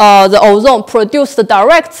of the ozone produced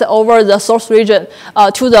direct over the source region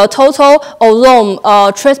to the total ozone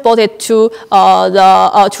transported to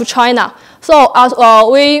China. So as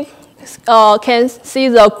we can see,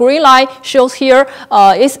 the green line shows here.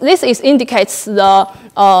 This indicates the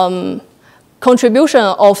contribution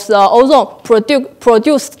of the ozone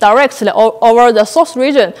produced directly over the source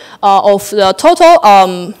region of the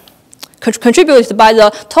total contributed by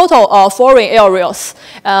the total foreign areas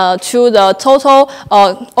to the total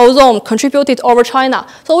ozone contributed over China.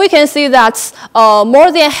 So we can see that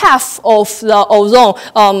more than half of the ozone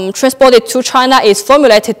transported to China is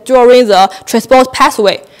formulated during the transport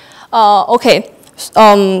pathway. Okay,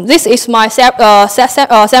 this is my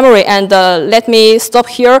summary, and let me stop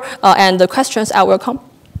here, and the questions are welcome.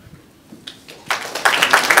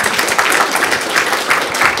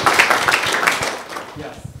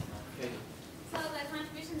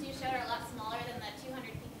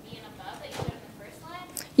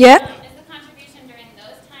 Yeah. Is the contribution during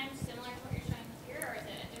those times similar to what you're showing here, or is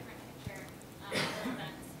it a different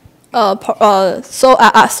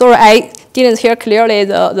picture? Sorry, I didn't hear clearly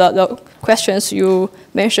the questions you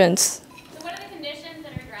mentioned. So what are the conditions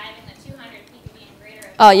that are driving the 200 ppb and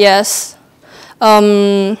greater? Yes.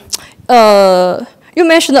 You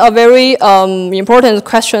mentioned a very important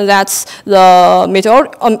question, that's the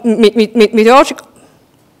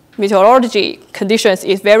meteorology conditions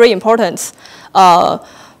is very important.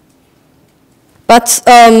 But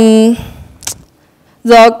the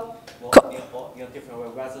in a different way,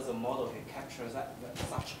 whether the model can capture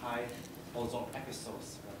such high ozone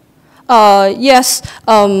episodes. Right? Yes.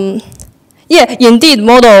 Yeah, indeed,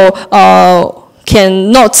 model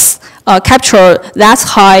cannot capture that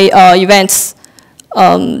high events,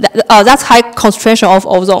 that high concentration of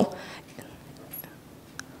ozone.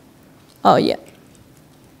 Yeah.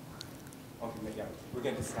 Okay, yeah, we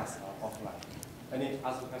can discuss offline. Any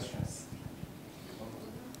other questions?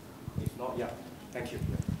 If not, yeah, thank you.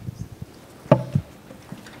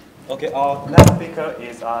 Okay, our next speaker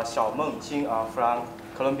is Xiaomeng Jing from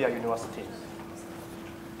Columbia University.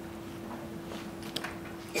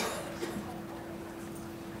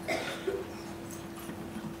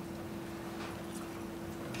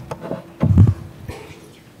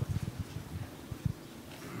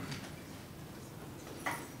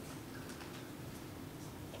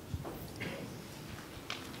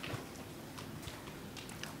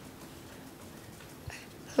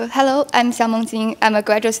 Hello, I'm Xiaomeng Jing. I'm a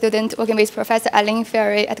graduate student working with Professor Eileen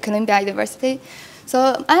Ferry at Columbia University.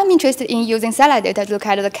 So I'm interested in using satellite data to look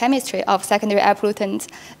at the chemistry of secondary air pollutants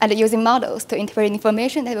and using models to interpret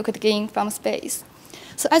information that we could gain from space.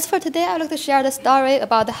 So as for today, I'd like to share the story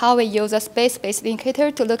about how we use a space-based indicator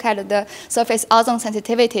to look at the surface ozone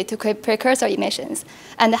sensitivity to precursor emissions,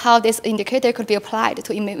 and how this indicator could be applied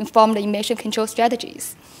to inform the emission control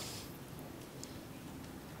strategies.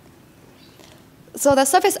 So the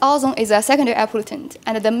surface ozone is a secondary air pollutant,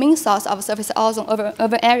 and the main source of surface ozone over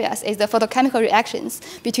urban areas is the photochemical reactions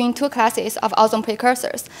between two classes of ozone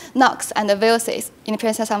precursors, NOx and VOCs, in the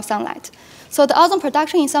presence of sunlight. So the ozone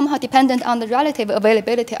production is somehow dependent on the relative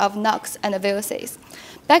availability of NOx and VOCs.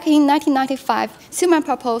 Back in 1995, Silman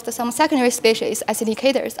proposed some secondary species as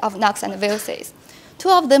indicators of NOx and VOCs. Two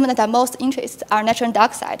of them that are most interested are nitrogen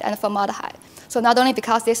dioxide and formaldehyde. So not only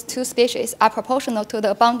because these two species are proportional to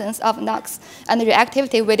the abundance of NOx and the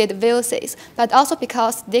reactivity with the VOCs, but also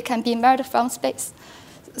because they can be measured from space.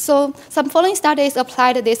 So some following studies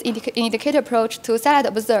applied this indicator approach to satellite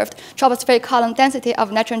observed tropospheric column density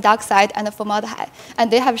of nitrogen dioxide and formaldehyde.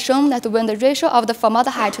 And they have shown that when the ratio of the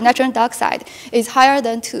formaldehyde to nitrogen dioxide is higher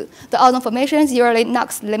than 2, the ozone formation is usually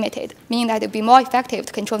NOx limited, meaning that it will be more effective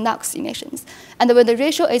to control NOx emissions. And when the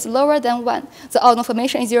ratio is lower than 1, the ozone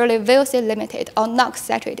formation is usually VOC limited or NOx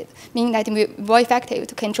saturated, meaning that it will be more effective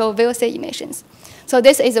to control VOC emissions. So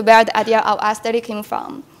this is where the idea of our study came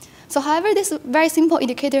from. So however, this very simple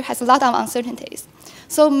indicator has a lot of uncertainties.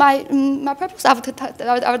 So my purpose of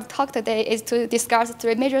our talk today is to discuss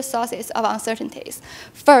 3 major sources of uncertainties.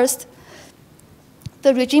 First,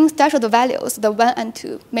 the regime threshold values, the 1 and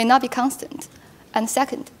 2, may not be constant. And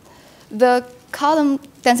second, the column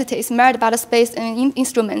densities measured by the space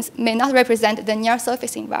instruments may not represent the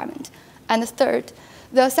near-surface environment. And third,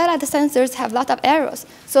 the satellite sensors have a lot of errors,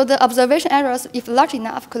 so the observation errors, if large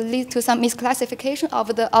enough, could lead to some misclassification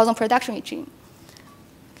of the ozone production regime.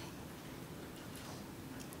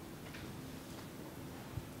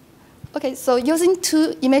 Okay, so using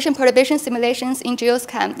 2 emission perturbation simulations in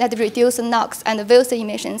geoscam that reduce NOx and VOC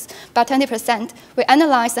emissions by 20%, we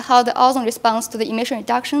analyzed how the ozone responds to the emission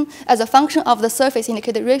reduction as a function of the surface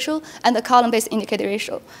indicator ratio and the column-based indicator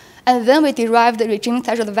ratio. And then we derived the regime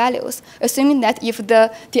threshold values, assuming that if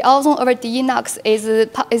the ozone over dE NOx is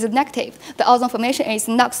negative, the ozone formation is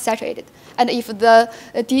NOx saturated. And if the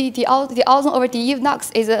ozone over dE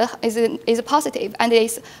NOx is positive and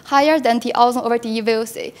is higher than the ozone over dE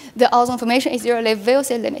VOC, the ozone formation is usually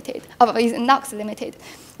VOC limited, or is NOx limited.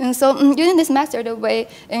 And so using this method, we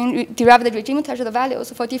derived the regime threshold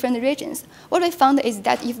values for different regions. What we found is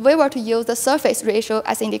that if we were to use the surface ratio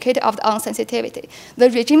as an indicator of the ozone sensitivity, the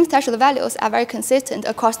regime threshold values are very consistent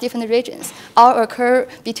across different regions, all occur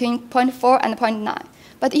between 0.4 and 0.9.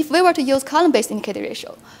 But if we were to use column-based indicator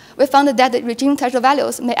ratio, we found that the regime threshold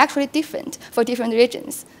values may actually be different for different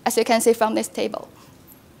regions, as you can see from this table.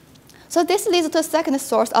 So this leads to a second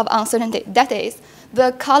source of uncertainty, that is,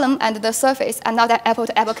 the column and the surface are not an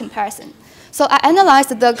apple-to-apple comparison. So I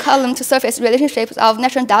analyzed the column-to-surface relationships of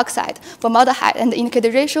nitrogen dioxide, formaldehyde, and the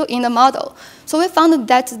indicator ratio in the model. So we found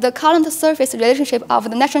that the column-to-surface relationship of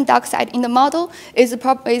the nitrogen dioxide in the model is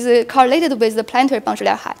correlated with the planetary boundary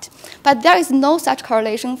layer height. But there is no such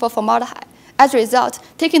correlation for formaldehyde. As a result,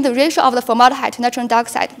 taking the ratio of the formaldehyde to nitrogen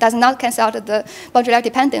dioxide does not cancel out the boundary layer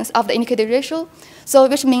dependence of the indicator ratio, so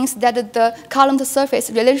which means that the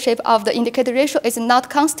column-to-surface relationship of the indicator ratio is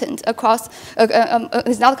not constant across,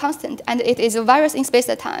 and it is varies in space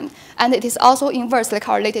and time, and it is also inversely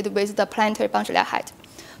correlated with the planetary boundary layer height.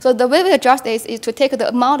 So the way we adjust this is to take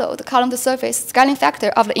the model, the column-to-surface scaling factor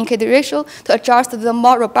of the indicator ratio to adjust the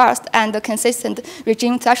more robust and consistent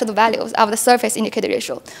regime threshold values of the surface indicator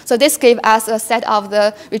ratio. So this gives us a set of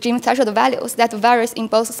the regime threshold values that varies in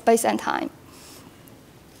both space and time.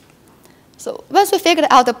 So once we figured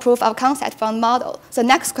out the proof of concept from the model, the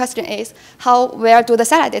next question is where do the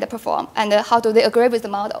satellite data perform, and how do they agree with the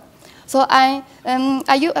model? So I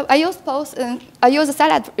use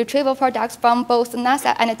satellite retrieval products from both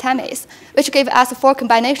NASA and TAMIS, which gave us 4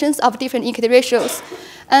 combinations of different indicator ratios.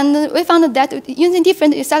 And we found that using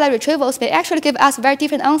different satellite retrievals may actually give us very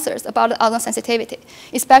different answers about the ozone sensitivity,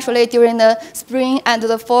 especially during the spring and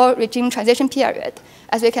the fall regime transition period.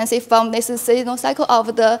 As we can see from this seasonal cycle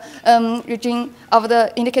of the regime of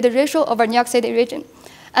the indicator ratio over New York City region.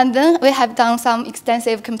 And then we have done some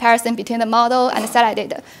extensive comparison between the model and the satellite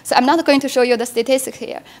data. So I'm not going to show you the statistics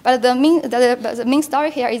here, but the main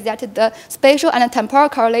story here is that the spatial and temporal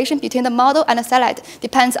correlation between the model and the satellite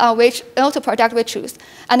depends on which auto product we choose.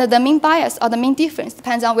 And the mean bias or the mean difference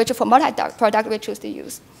depends on which formaldehyde product we choose to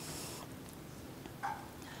use.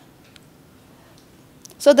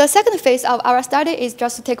 So the second phase of our study is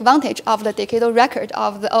just to take advantage of the decadal record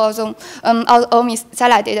of the ozone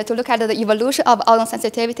satellite data to look at the evolution of ozone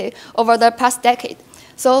sensitivity over the past decade.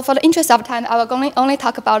 So for the interest of time, I will only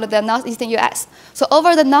talk about the northeastern US. So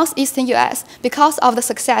over the northeastern US, because of the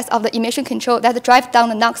success of the emission control that drive down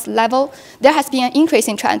the NOx level, there has been an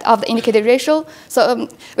increasing trend of the indicator ratio, so,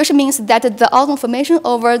 which means that the ozone formation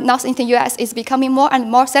over northeastern US is becoming more and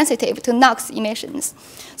more sensitive to NOx emissions.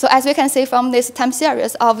 So as we can see from this time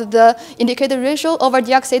series of the indicator ratio over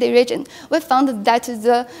dioxide region, we found that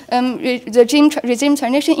the regime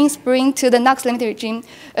transition in spring to the NOx limit regime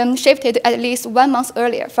shifted at least 1 month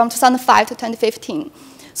earlier, from 2005 to 2015.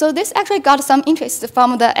 So this actually got some interest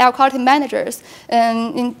from the air quality managers,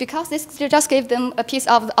 because this just gave them a piece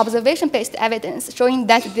of observation-based evidence showing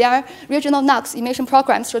that their regional NOx emission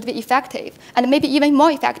programs should be effective, and maybe even more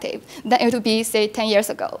effective than it would be, say, 10 years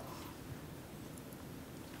ago.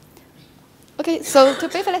 Okay, so to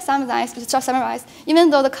briefly summarize,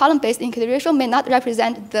 even though the column-based indicator ratio may not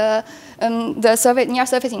represent the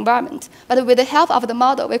near-surface environment, but with the help of the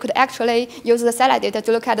model, we could actually use the satellite data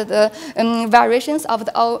to look at the variations of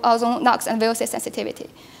the ozone, NOx, and VOC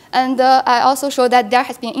sensitivity. And I also showed that there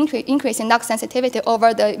has been increase in NOx sensitivity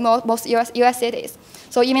over the most US cities.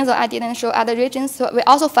 So even though I didn't show other regions, so we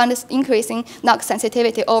also found this increasing NOx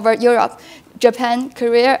sensitivity over Europe, Japan,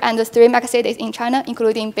 Korea, and the 3 megacities in China,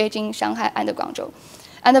 including Beijing, Shanghai, and Guangzhou.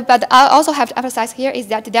 But I also have to emphasize here is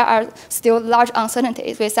that there are still large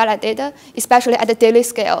uncertainties with satellite data, especially at the daily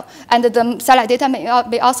scale. And the satellite data may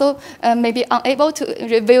also be unable to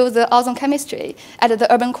reveal the ozone chemistry at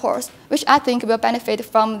the urban cores, which I think will benefit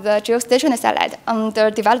from the geostationary satellite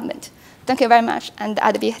under development. Thank you very much, and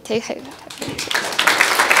I'd be taking.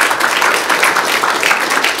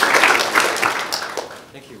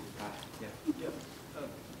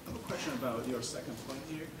 About your second point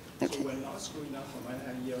here. Okay. So when NOx going down from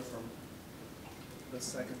 9 year from the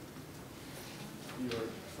second, your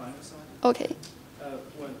final side. Okay.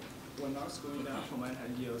 When NOx going down from 9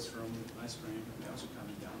 years from ice spring, and also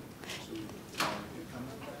coming down. So you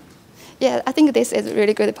comment on that? Yeah, I think this is a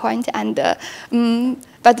really good point, and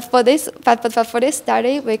but for this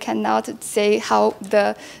study, we cannot say how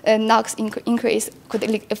the NOx increase could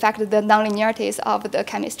affect the nonlinearities of the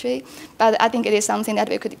chemistry. But I think it is something that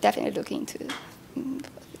we could definitely look into.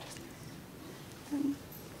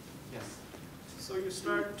 Yes. So you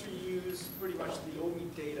started to use pretty much the OMI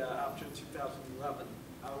data after 2011.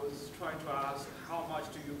 I was trying to ask, how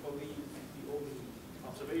much do you believe the OMI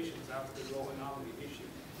observations after the low anomaly issue?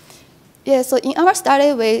 Yeah, so in our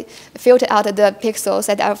study, we filtered out the pixels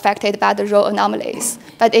that are affected by the row anomalies.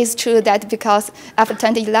 But it's true that because after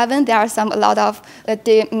 2011, there are a lot of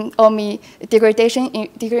OMI degradation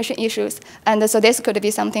issues, and so this could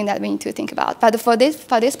be something that we need to think about. But for this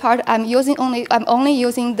part, I'm only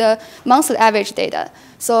using the monthly average data,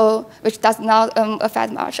 so which does not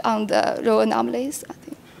affect much on the row anomalies, I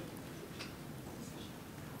think.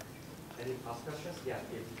 Any last questions? Yeah.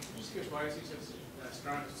 I'm just curious, why is he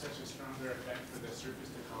such a stronger effect for the surface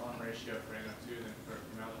to column ratio for NO2 than for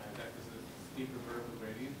formaldehyde? That is a deeper vertical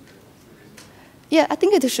gradient, or what's the reason? Yeah, I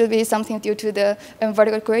think it should be something due to the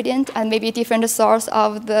vertical gradient and maybe different source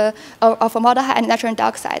of the formaldehyde and nitrogen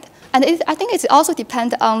dioxide. And I think it also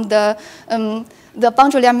depends on the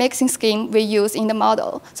boundary layer mixing scheme we use in the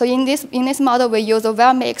model. So in this model, we use a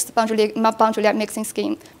well-mixed boundary layer mixing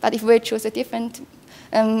scheme. But if we choose a different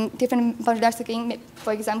boundary layer scheme,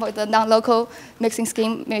 for example, the non-local mixing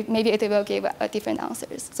scheme, maybe it will give different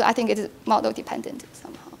answers. So I think it is model dependent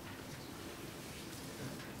somehow.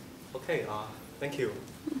 Okay, thank you.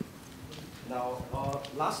 Now,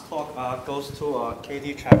 last talk goes to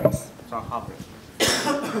Katie Travis from Harvard.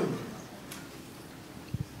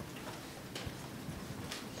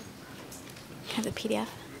 Have the PDF.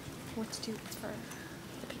 What to do for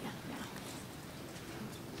the PDF? Yeah.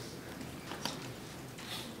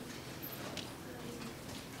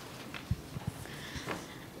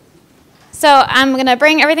 So I'm going to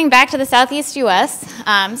bring everything back to the southeast US.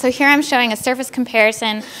 So here I'm showing a surface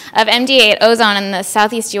comparison of MD8 ozone in the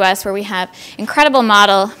southeast US, where we have incredible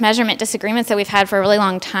model measurement disagreements that we've had for a really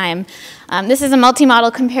long time. This is a multi-model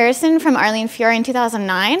comparison from Arlene Fiore in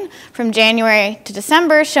 2009, from January to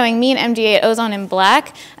December, showing mean MD8 ozone in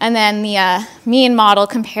black, and then the mean model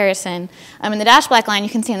comparison. In the dashed black line, you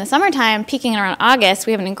can see in the summertime, peaking around August,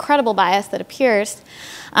 we have an incredible bias that appears.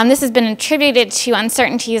 This has been attributed to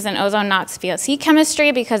uncertainties in ozone NOx VOC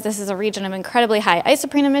chemistry, because this is a region of incredibly high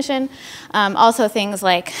isoprene emission. Also things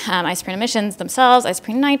like isoprene emissions themselves,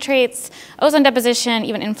 isoprene nitrates, ozone deposition,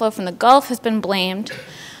 even inflow from the Gulf has been blamed.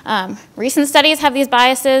 Recent studies have these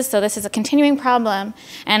biases, so this is a continuing problem.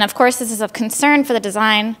 And of course, this is of concern for the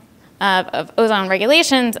design of ozone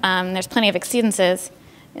regulations. There's plenty of exceedances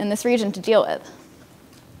in this region to deal with.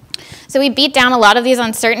 So we beat down a lot of these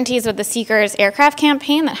uncertainties with the Seekers aircraft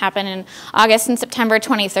campaign that happened in August and September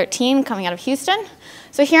 2013 coming out of Houston.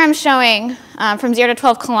 So here I'm showing from 0 to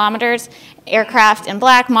 12 kilometers, aircraft in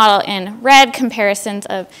black, model in red, comparisons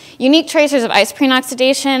of unique tracers of isoprene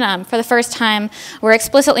oxidation. For the first time, we're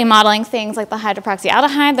explicitly modeling things like the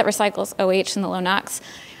hydroperoxyaldehyde that recycles OH in the low NOx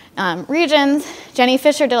regions. Jenny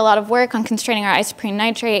Fisher did a lot of work on constraining our isoprene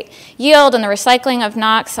nitrate yield and the recycling of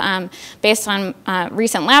NOx based on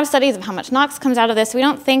recent lab studies of how much NOx comes out of this. We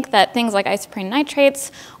don't think that things like isoprene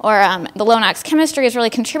nitrates or the low NOx chemistry is really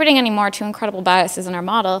contributing anymore to incredible biases in our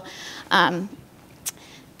model.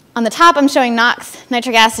 On the top, I'm showing NOx,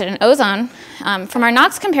 nitric acid, and ozone. From our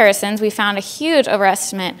NOx comparisons, we found a huge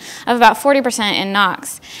overestimate of about 40% in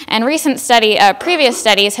NOx. And previous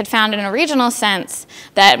studies had found in a regional sense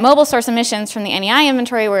that mobile source emissions from the NEI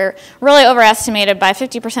inventory were really overestimated by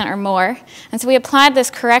 50% or more. And so we applied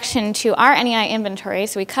this correction to our NEI inventory.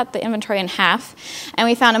 So we cut the inventory in half. And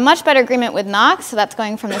we found a much better agreement with NOx. So that's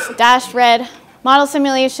going from this dashed red model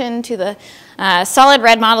simulation to the solid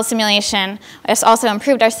red model simulation. It's also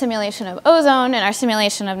improved our simulation of ozone and our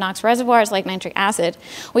simulation of NOx reservoirs like nitric acid.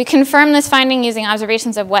 We confirmed this finding using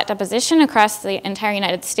observations of wet deposition across the entire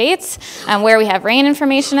United States, where we have rain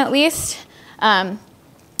information at least.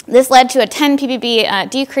 This led to a 10 ppb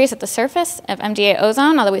decrease at the surface of MDA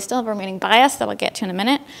ozone, although we still have a remaining bias that I'll get to in a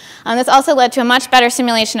minute. This also led to a much better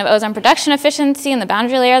simulation of ozone production efficiency in the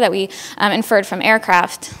boundary layer that we inferred from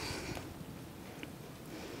aircraft.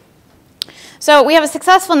 So we have a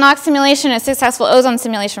successful NOx simulation and a successful ozone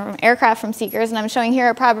simulation from aircraft from Seekers, and I'm showing here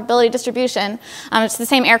a probability distribution. It's the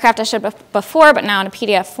same aircraft I showed before, but now in a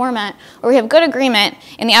PDF format, where we have good agreement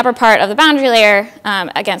in the upper part of the boundary layer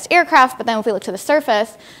against aircraft, but then if we look to the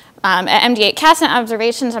surface, at MD8 castnet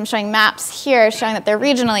observations, I'm showing maps here showing that they're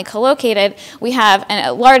regionally collocated. We have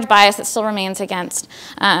a large bias that still remains against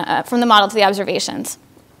from the model to the observations.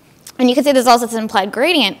 And you can see there's also this implied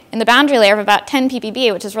gradient in the boundary layer of about 10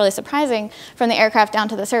 ppb, which is really surprising from the aircraft down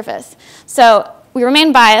to the surface. So we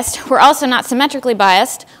remain biased. We're also not symmetrically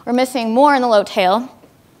biased. We're missing more in the low tail.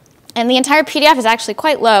 And the entire PDF is actually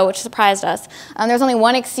quite low, which surprised us. There's only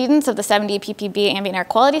one exceedance of the 70 ppb ambient air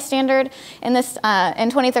quality standard in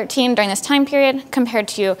 2013 during this time period, compared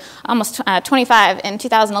to almost 25 in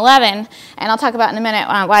 2011. And I'll talk about in a minute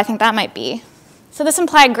why I think that might be. So this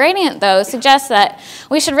implied gradient, though, suggests that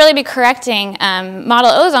we should really be correcting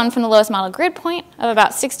model ozone from the lowest model grid point of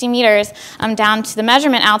about 60 meters down to the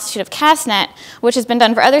measurement altitude of castnet, which has been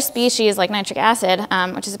done for other species like nitric acid,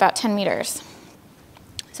 which is about 10 meters.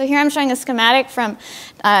 So here I'm showing a schematic from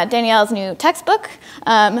Danielle's new textbook,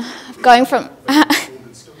 going from,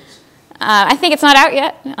 I think it's not out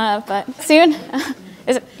yet, but soon.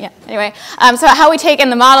 Is it? Yeah, anyway. So how we take in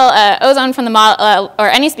the model, ozone from the model, or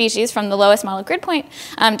any species from the lowest model grid point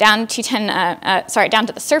down to down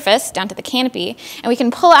to the surface, down to the canopy, and we can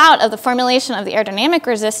pull out of the formulation of the aerodynamic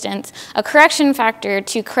resistance a correction factor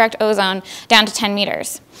to correct ozone down to 10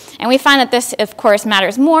 meters. And we find that this, of course,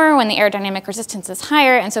 matters more when the aerodynamic resistance is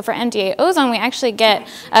higher. And so for MDA ozone, we actually get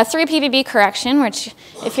a 3 ppb correction, which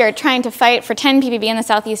if you're trying to fight for 10 ppb in the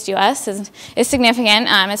southeast US is significant.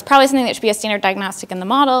 It's probably something that should be a standard diagnostic in the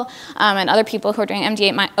model. And other people who are doing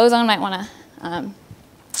MDA ozone might want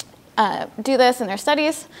to do this in their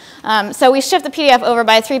studies. So we shift the PDF over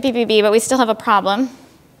by 3 ppb, but we still have a problem.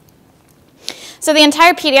 So the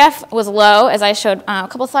entire PDF was low, as I showed a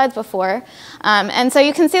couple slides before. And so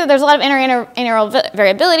you can see that there's a lot of inter-interval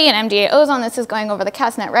variability in MDA ozone. This is going over the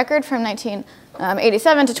castnet record from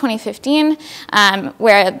 1987 to 2015,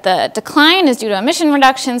 where the decline is due to emission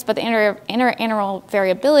reductions, but the inter-interval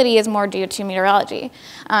variability is more due to meteorology.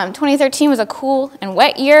 2013 was a cool and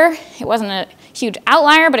wet year. It wasn't a huge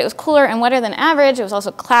outlier, but it was cooler and wetter than average. It was also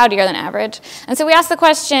cloudier than average. And so we asked the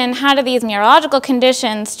question, how do these meteorological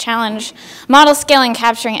conditions challenge model scaling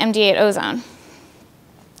capturing MD8 ozone?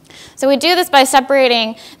 So we do this by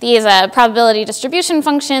separating these probability distribution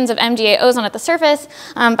functions of MDA ozone at the surface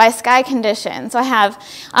by sky conditions. So I have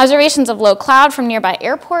observations of low cloud from nearby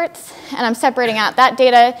airports, and I'm separating out that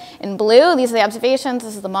data in blue. These are the observations,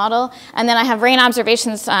 this is the model. And then I have rain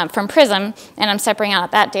observations from PRISM, and I'm separating out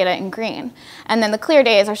that data in green. And then the clear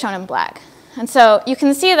days are shown in black. And so you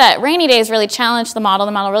can see that rainy days really challenge the model.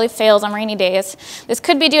 The model really fails on rainy days. This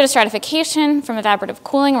could be due to stratification from evaporative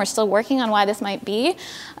cooling. We're still working on why this might be.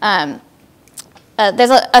 There's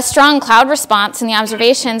a strong cloud response in the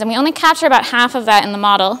observations, and we only capture about half of that in the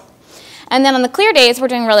model. And then on the clear days, we're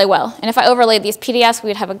doing really well. And if I overlaid these PDFs,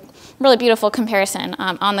 we'd have a really beautiful comparison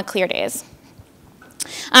on the clear days.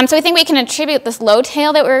 So we think we can attribute this low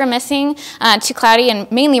tail that we were missing to cloudy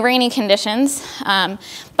and mainly rainy conditions.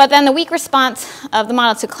 But then the weak response of the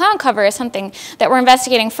model to cloud cover is something that we're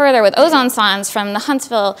investigating further with ozone sondes from the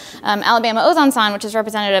Huntsville, Alabama ozone sonde, which is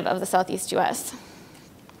representative of the southeast US.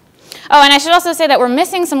 Oh, and I should also say that we're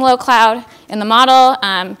missing some low cloud in the model.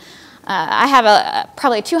 I have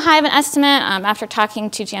probably too high of an estimate. After talking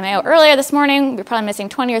to GMAO earlier this morning, we're probably missing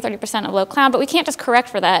 20 or 30% of low cloud, but we can't just correct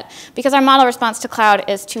for that because our model response to cloud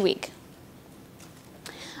is too weak.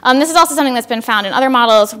 This is also something that's been found in other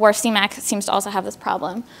models where CMAC seems to also have this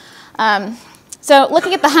problem. So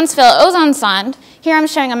looking at the Huntsville ozone sonde, here I'm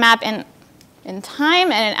showing a map in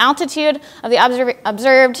time and in altitude of the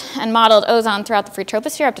observed and modeled ozone throughout the free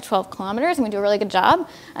troposphere up to 12 kilometers, and we do a really good job.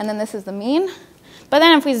 And then this is the mean. But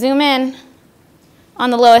then if we zoom in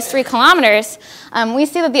on the lowest 3 kilometers, we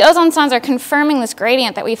see that the ozone sondes are confirming this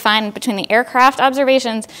gradient that we find between the aircraft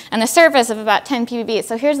observations and the surface of about 10 ppb.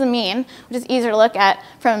 So here's the mean, which is easier to look at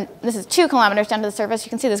from, this is 2 kilometers down to the surface. You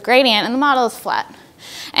can see this gradient, and the model is flat.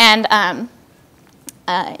 And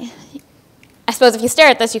I suppose if you stare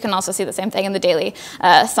at this, you can also see the same thing in the daily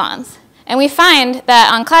sondes. And we find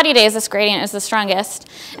that on cloudy days, this gradient is the strongest,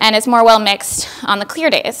 and it's more well mixed on the clear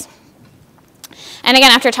days. And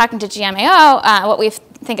again, after talking to GMAO, what we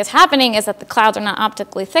think is happening is that the clouds are not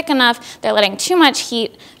optically thick enough. They're letting too much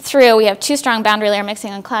heat through. We have too strong boundary layer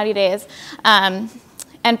mixing on cloudy days, and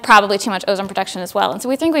probably too much ozone production as well. And so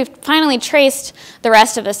we think we've finally traced the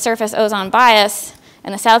rest of the surface ozone bias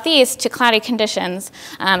in the southeast to cloudy conditions,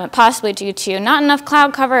 possibly due to not enough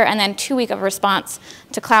cloud cover and then too weak of a response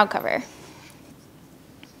to cloud cover.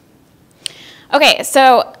 Okay,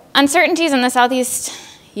 so uncertainties in the southeast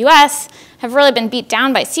US have really been beat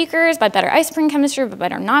down by seekers, by better ice spring chemistry, by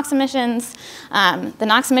better NOx emissions. The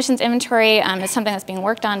NOx emissions inventory is something that's being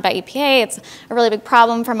worked on by EPA. It's a really big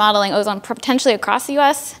problem for modeling ozone potentially across the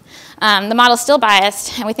US. The model's still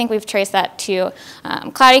biased, and we think we've traced that to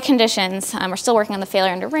cloudy conditions. We're still working on the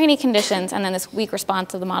failure under rainy conditions, and then this weak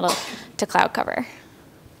response of the model to cloud cover.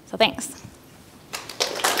 So thanks.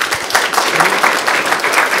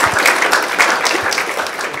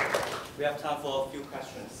 We have time for a few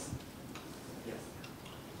questions. Yes.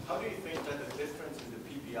 How do you think that the difference in the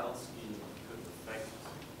PBL scheme could affect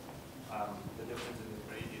the difference in the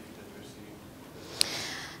gradient that you're seeing?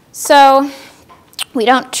 So we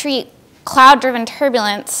don't treat cloud-driven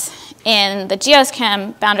turbulence in the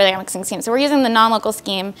geoschem boundary layer mixing scheme. So we're using the non-local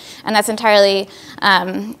scheme, and that's entirely,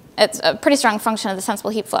 it's a pretty strong function of the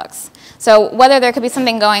sensible heat flux. So whether there could be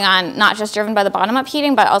something going on, not just driven by the bottom-up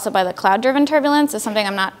heating, but also by the cloud-driven turbulence is something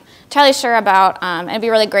I'm not entirely sure about. And it'd be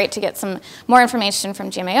really great to get some more information from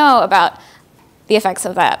GMAO about the effects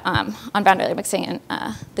of that on boundary layer mixing in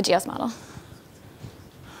the GEOS model.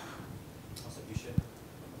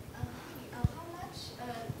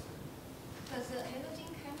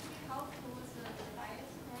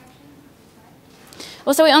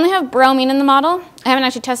 Well, so we only have bromine in the model. I haven't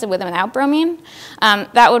actually tested with and without bromine.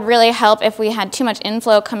 That would really help if we had too much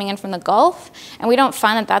inflow coming in from the Gulf, and we don't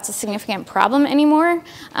find that that's a significant problem anymore.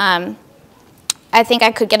 I think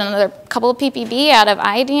I could get another couple of ppb out of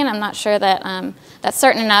iodine. I'm not sure that that's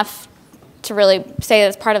certain enough to really say that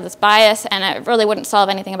it's part of this bias, and it really wouldn't solve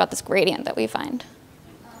anything about this gradient that we find.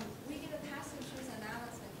 We did a past choice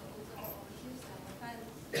analysis for ozone over Houston. We find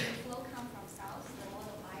the flow come from south, the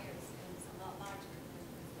water bias is a lot larger than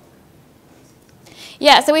the flow.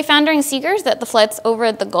 Yeah, so we found during Seegers that the floods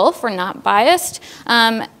over the Gulf were not biased.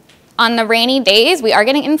 On the rainy days, we are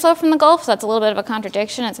getting inflow from the Gulf, so that's a little bit of a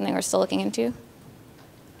contradiction. It's something we're still looking into.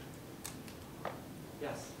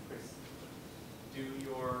 Yes, Chris. Do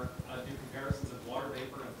comparisons of water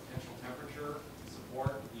vapor and potential temperature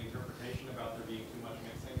support the interpretation about there being too much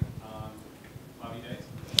mixing on cloudy days?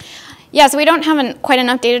 Yeah, so we don't have quite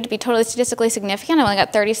enough data to be totally statistically significant. I've only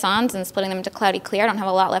got 30 sondes and splitting them into cloudy clear. I don't have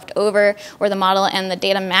a lot left over where the model and the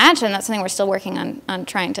data match, and that's something we're still working on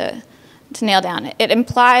trying to nail down. It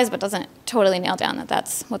implies, but doesn't totally nail down that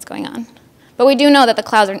that's what's going on. But we do know that the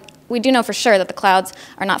clouds are, we do know for sure that the clouds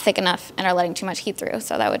are not thick enough and are letting too much heat through,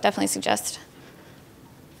 so that would definitely suggest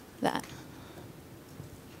that.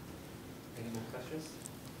 Any more questions?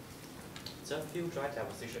 Is a few dry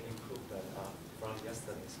deposition improvement from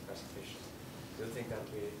yesterday's presentation? Do you think that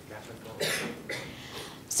we metrical?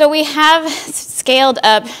 So we have scaled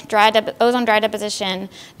up ozone dry deposition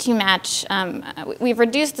to match, we've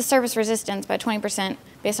reduced the surface resistance by 20%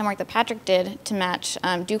 based on work that Patrick did to match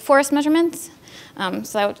Duke forest measurements. So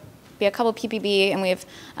that would be a couple ppb, and we've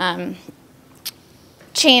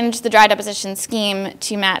changed the dry deposition scheme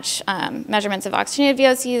to match measurements of oxygenated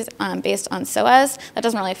VOCs based on SOAS. That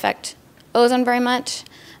doesn't really affect ozone very much.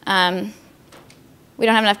 We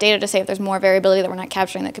don't have enough data to say if there's more variability that we're not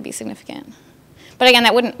capturing that could be significant. But again,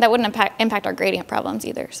 that wouldn't impact our gradient problems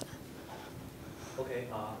either. So. Okay,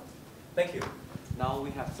 thank you. Now we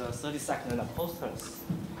have the 30-second posters.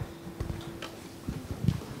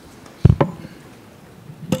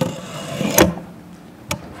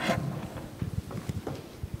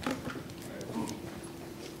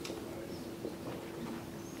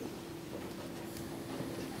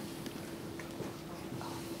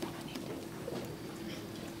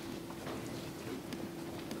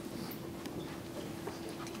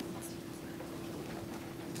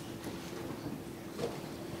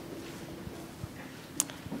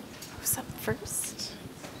 Who's up first?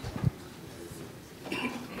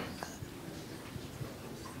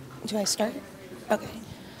 Do I start? Okay.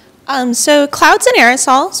 So clouds and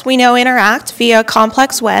aerosols, we know, interact via a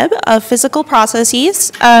complex web of physical processes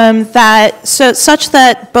such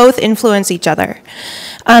that both influence each other.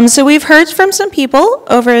 So we've heard from some people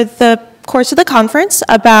over the course of the conference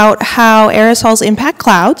about how aerosols impact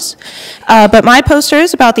clouds, but my poster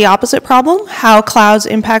is about the opposite problem, how clouds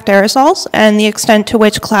impact aerosols and the extent to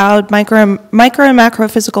which cloud micro and macro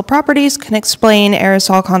physical properties can explain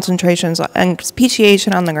aerosol concentrations and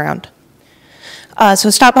speciation on the ground.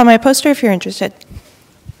 So stop by my poster if you're interested.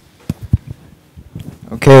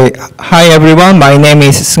 Okay, hi everyone. My name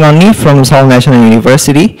is Seung Lee from Seoul National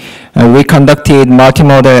University. We conducted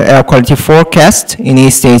multimodal air quality forecast in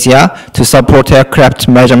East Asia to support aircraft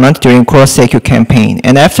measurement during CORSAQ campaign.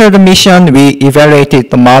 And after the mission, we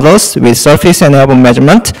evaluated the models with surface and airborne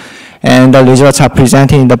measurement, and the results are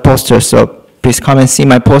presented in the poster. So please come and see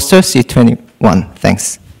my poster, C21.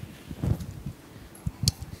 Thanks.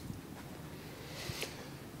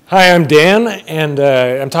 Hi, I'm Dan, and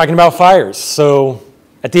I'm talking about fires. So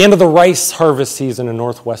at the end of the rice harvest season in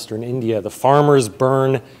northwestern India, the farmers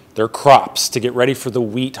burn their crops to get ready for the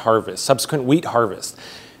wheat harvest, subsequent wheat harvest.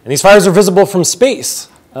 And these fires are visible from space.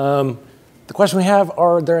 The question we have,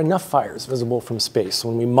 are there enough fires visible from space? So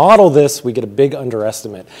when we model this, we get a big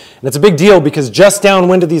underestimate. And it's a big deal because just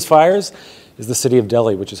downwind of these fires is the city of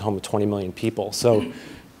Delhi, which is home to 20 million people. So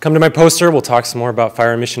come to my poster, we'll talk some more about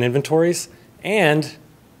fire emission inventories, and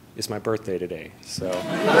it's my birthday today, so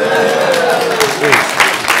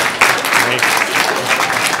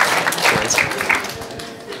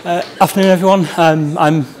Afternoon, everyone.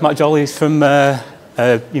 I'm Matt Jollies from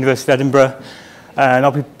University of Edinburgh, and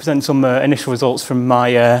I'll be presenting some initial results from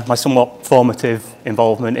my somewhat formative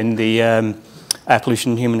involvement in the air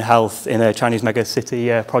pollution and human health in a Chinese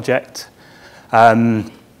megacity project.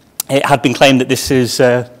 It had been claimed that this is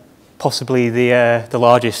possibly the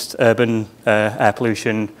largest urban air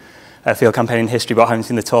pollution field campaign in history, but having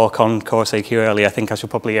seen the talk on CORSAQ earlier, I think I should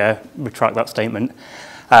probably retract that statement.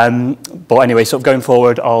 But anyway, sort of going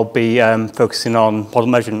forward, I'll be focusing on model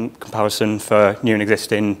measurement comparison for new and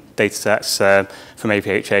existing data sets from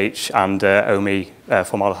APHH and OMI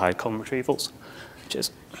formaldehyde column retrievals. Cheers.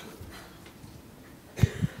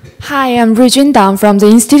 Hi, I'm Regine Dang from the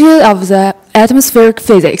Institute of the Atmospheric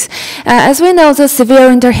Physics. As we know, the severe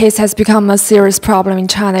winter heat has become a serious problem in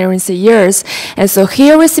China in recent years. And so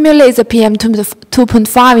here we simulate the PM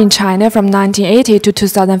 2.5 in China from 1980 to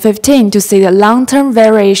 2015 to see the long-term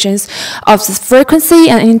variations of the frequency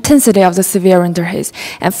and intensity of the severe winter heat.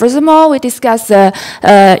 And furthermore, we discuss the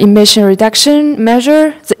emission reduction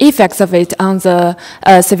measure, the effects of it on the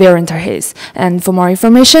severe winter heat. And for more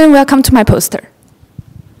information, welcome to my poster.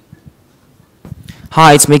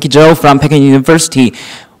 Hi, it's Mickey Zhou from Peking University.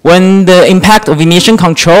 When the impact of emission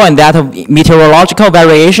control and that of meteorological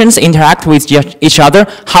variations interact with each other,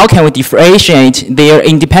 how can we differentiate their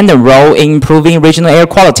independent role in improving regional air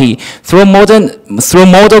quality? Through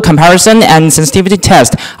model comparison and sensitivity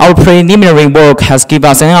test, our preliminary work has given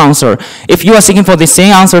us an answer. If you are seeking for the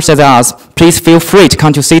same answers as us, please feel free to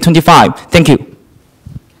come to C25. Thank you.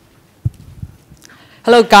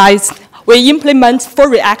 Hello, guys. We implement 4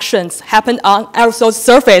 reactions happen on aerosol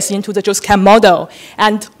surface into the JUICE-CAM model,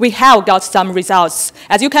 and we have got some results.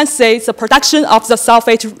 As you can see, the production of the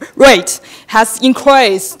sulfate rate has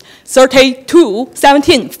increased 32,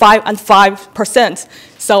 17, 5, and 5%.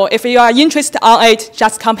 So if you are interested on it,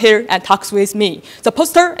 just come here and talk with me. The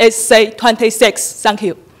poster is C26. Thank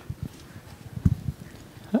you.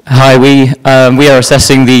 Hi, we are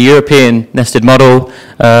assessing the European nested model,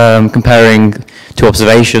 comparing 2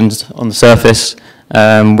 observations on the surface.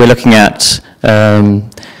 We're looking at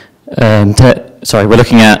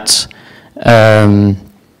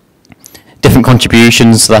different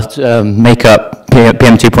contributions that make up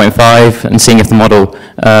PM 2.5 and seeing if the model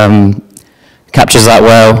captures that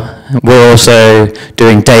well. We're also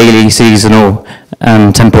doing daily, seasonal,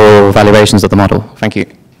 and temporal evaluations of the model. Thank you.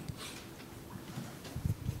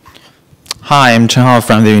 Hi, I'm Chen Hao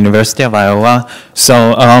from the University of Iowa.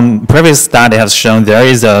 So previous study has shown there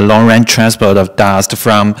is a long-range transport of dust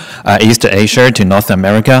from East Asia to North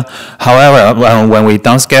America. However, when we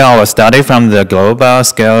downscale our study from the global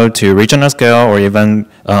scale to regional scale or even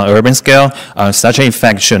urban scale, such an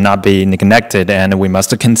effect should not be neglected, and we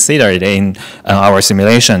must consider it in our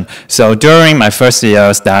simulation. So during my first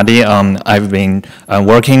year study, I've been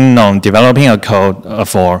working on developing a code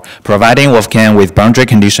for providing Wolfgang with boundary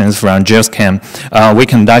conditions from GeoScan. We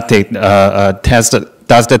conducted a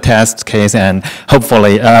dust test case, and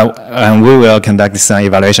hopefully we will conduct some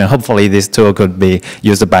evaluation. Hopefully this tool could be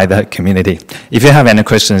used by the community. If you have any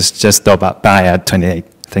questions, just stop by at 28.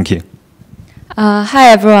 Thank you. Hi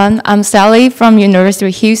everyone, I'm Sally from University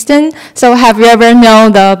of Houston. So have you ever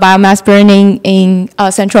known the biomass burning in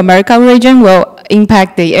Central America region will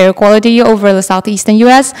impact the air quality over the southeastern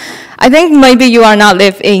US? I think maybe you are not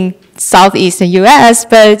live in southeastern US,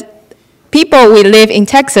 but people we live in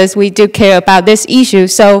Texas, we do care about this issue.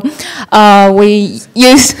 So we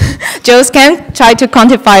use GeoScan, try to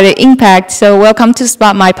quantify the impact. So welcome to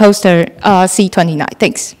spot my poster C29.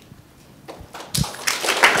 Thanks.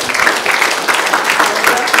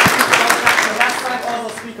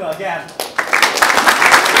 Again.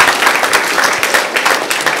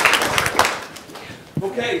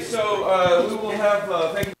 Okay, so we will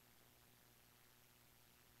have, thank you.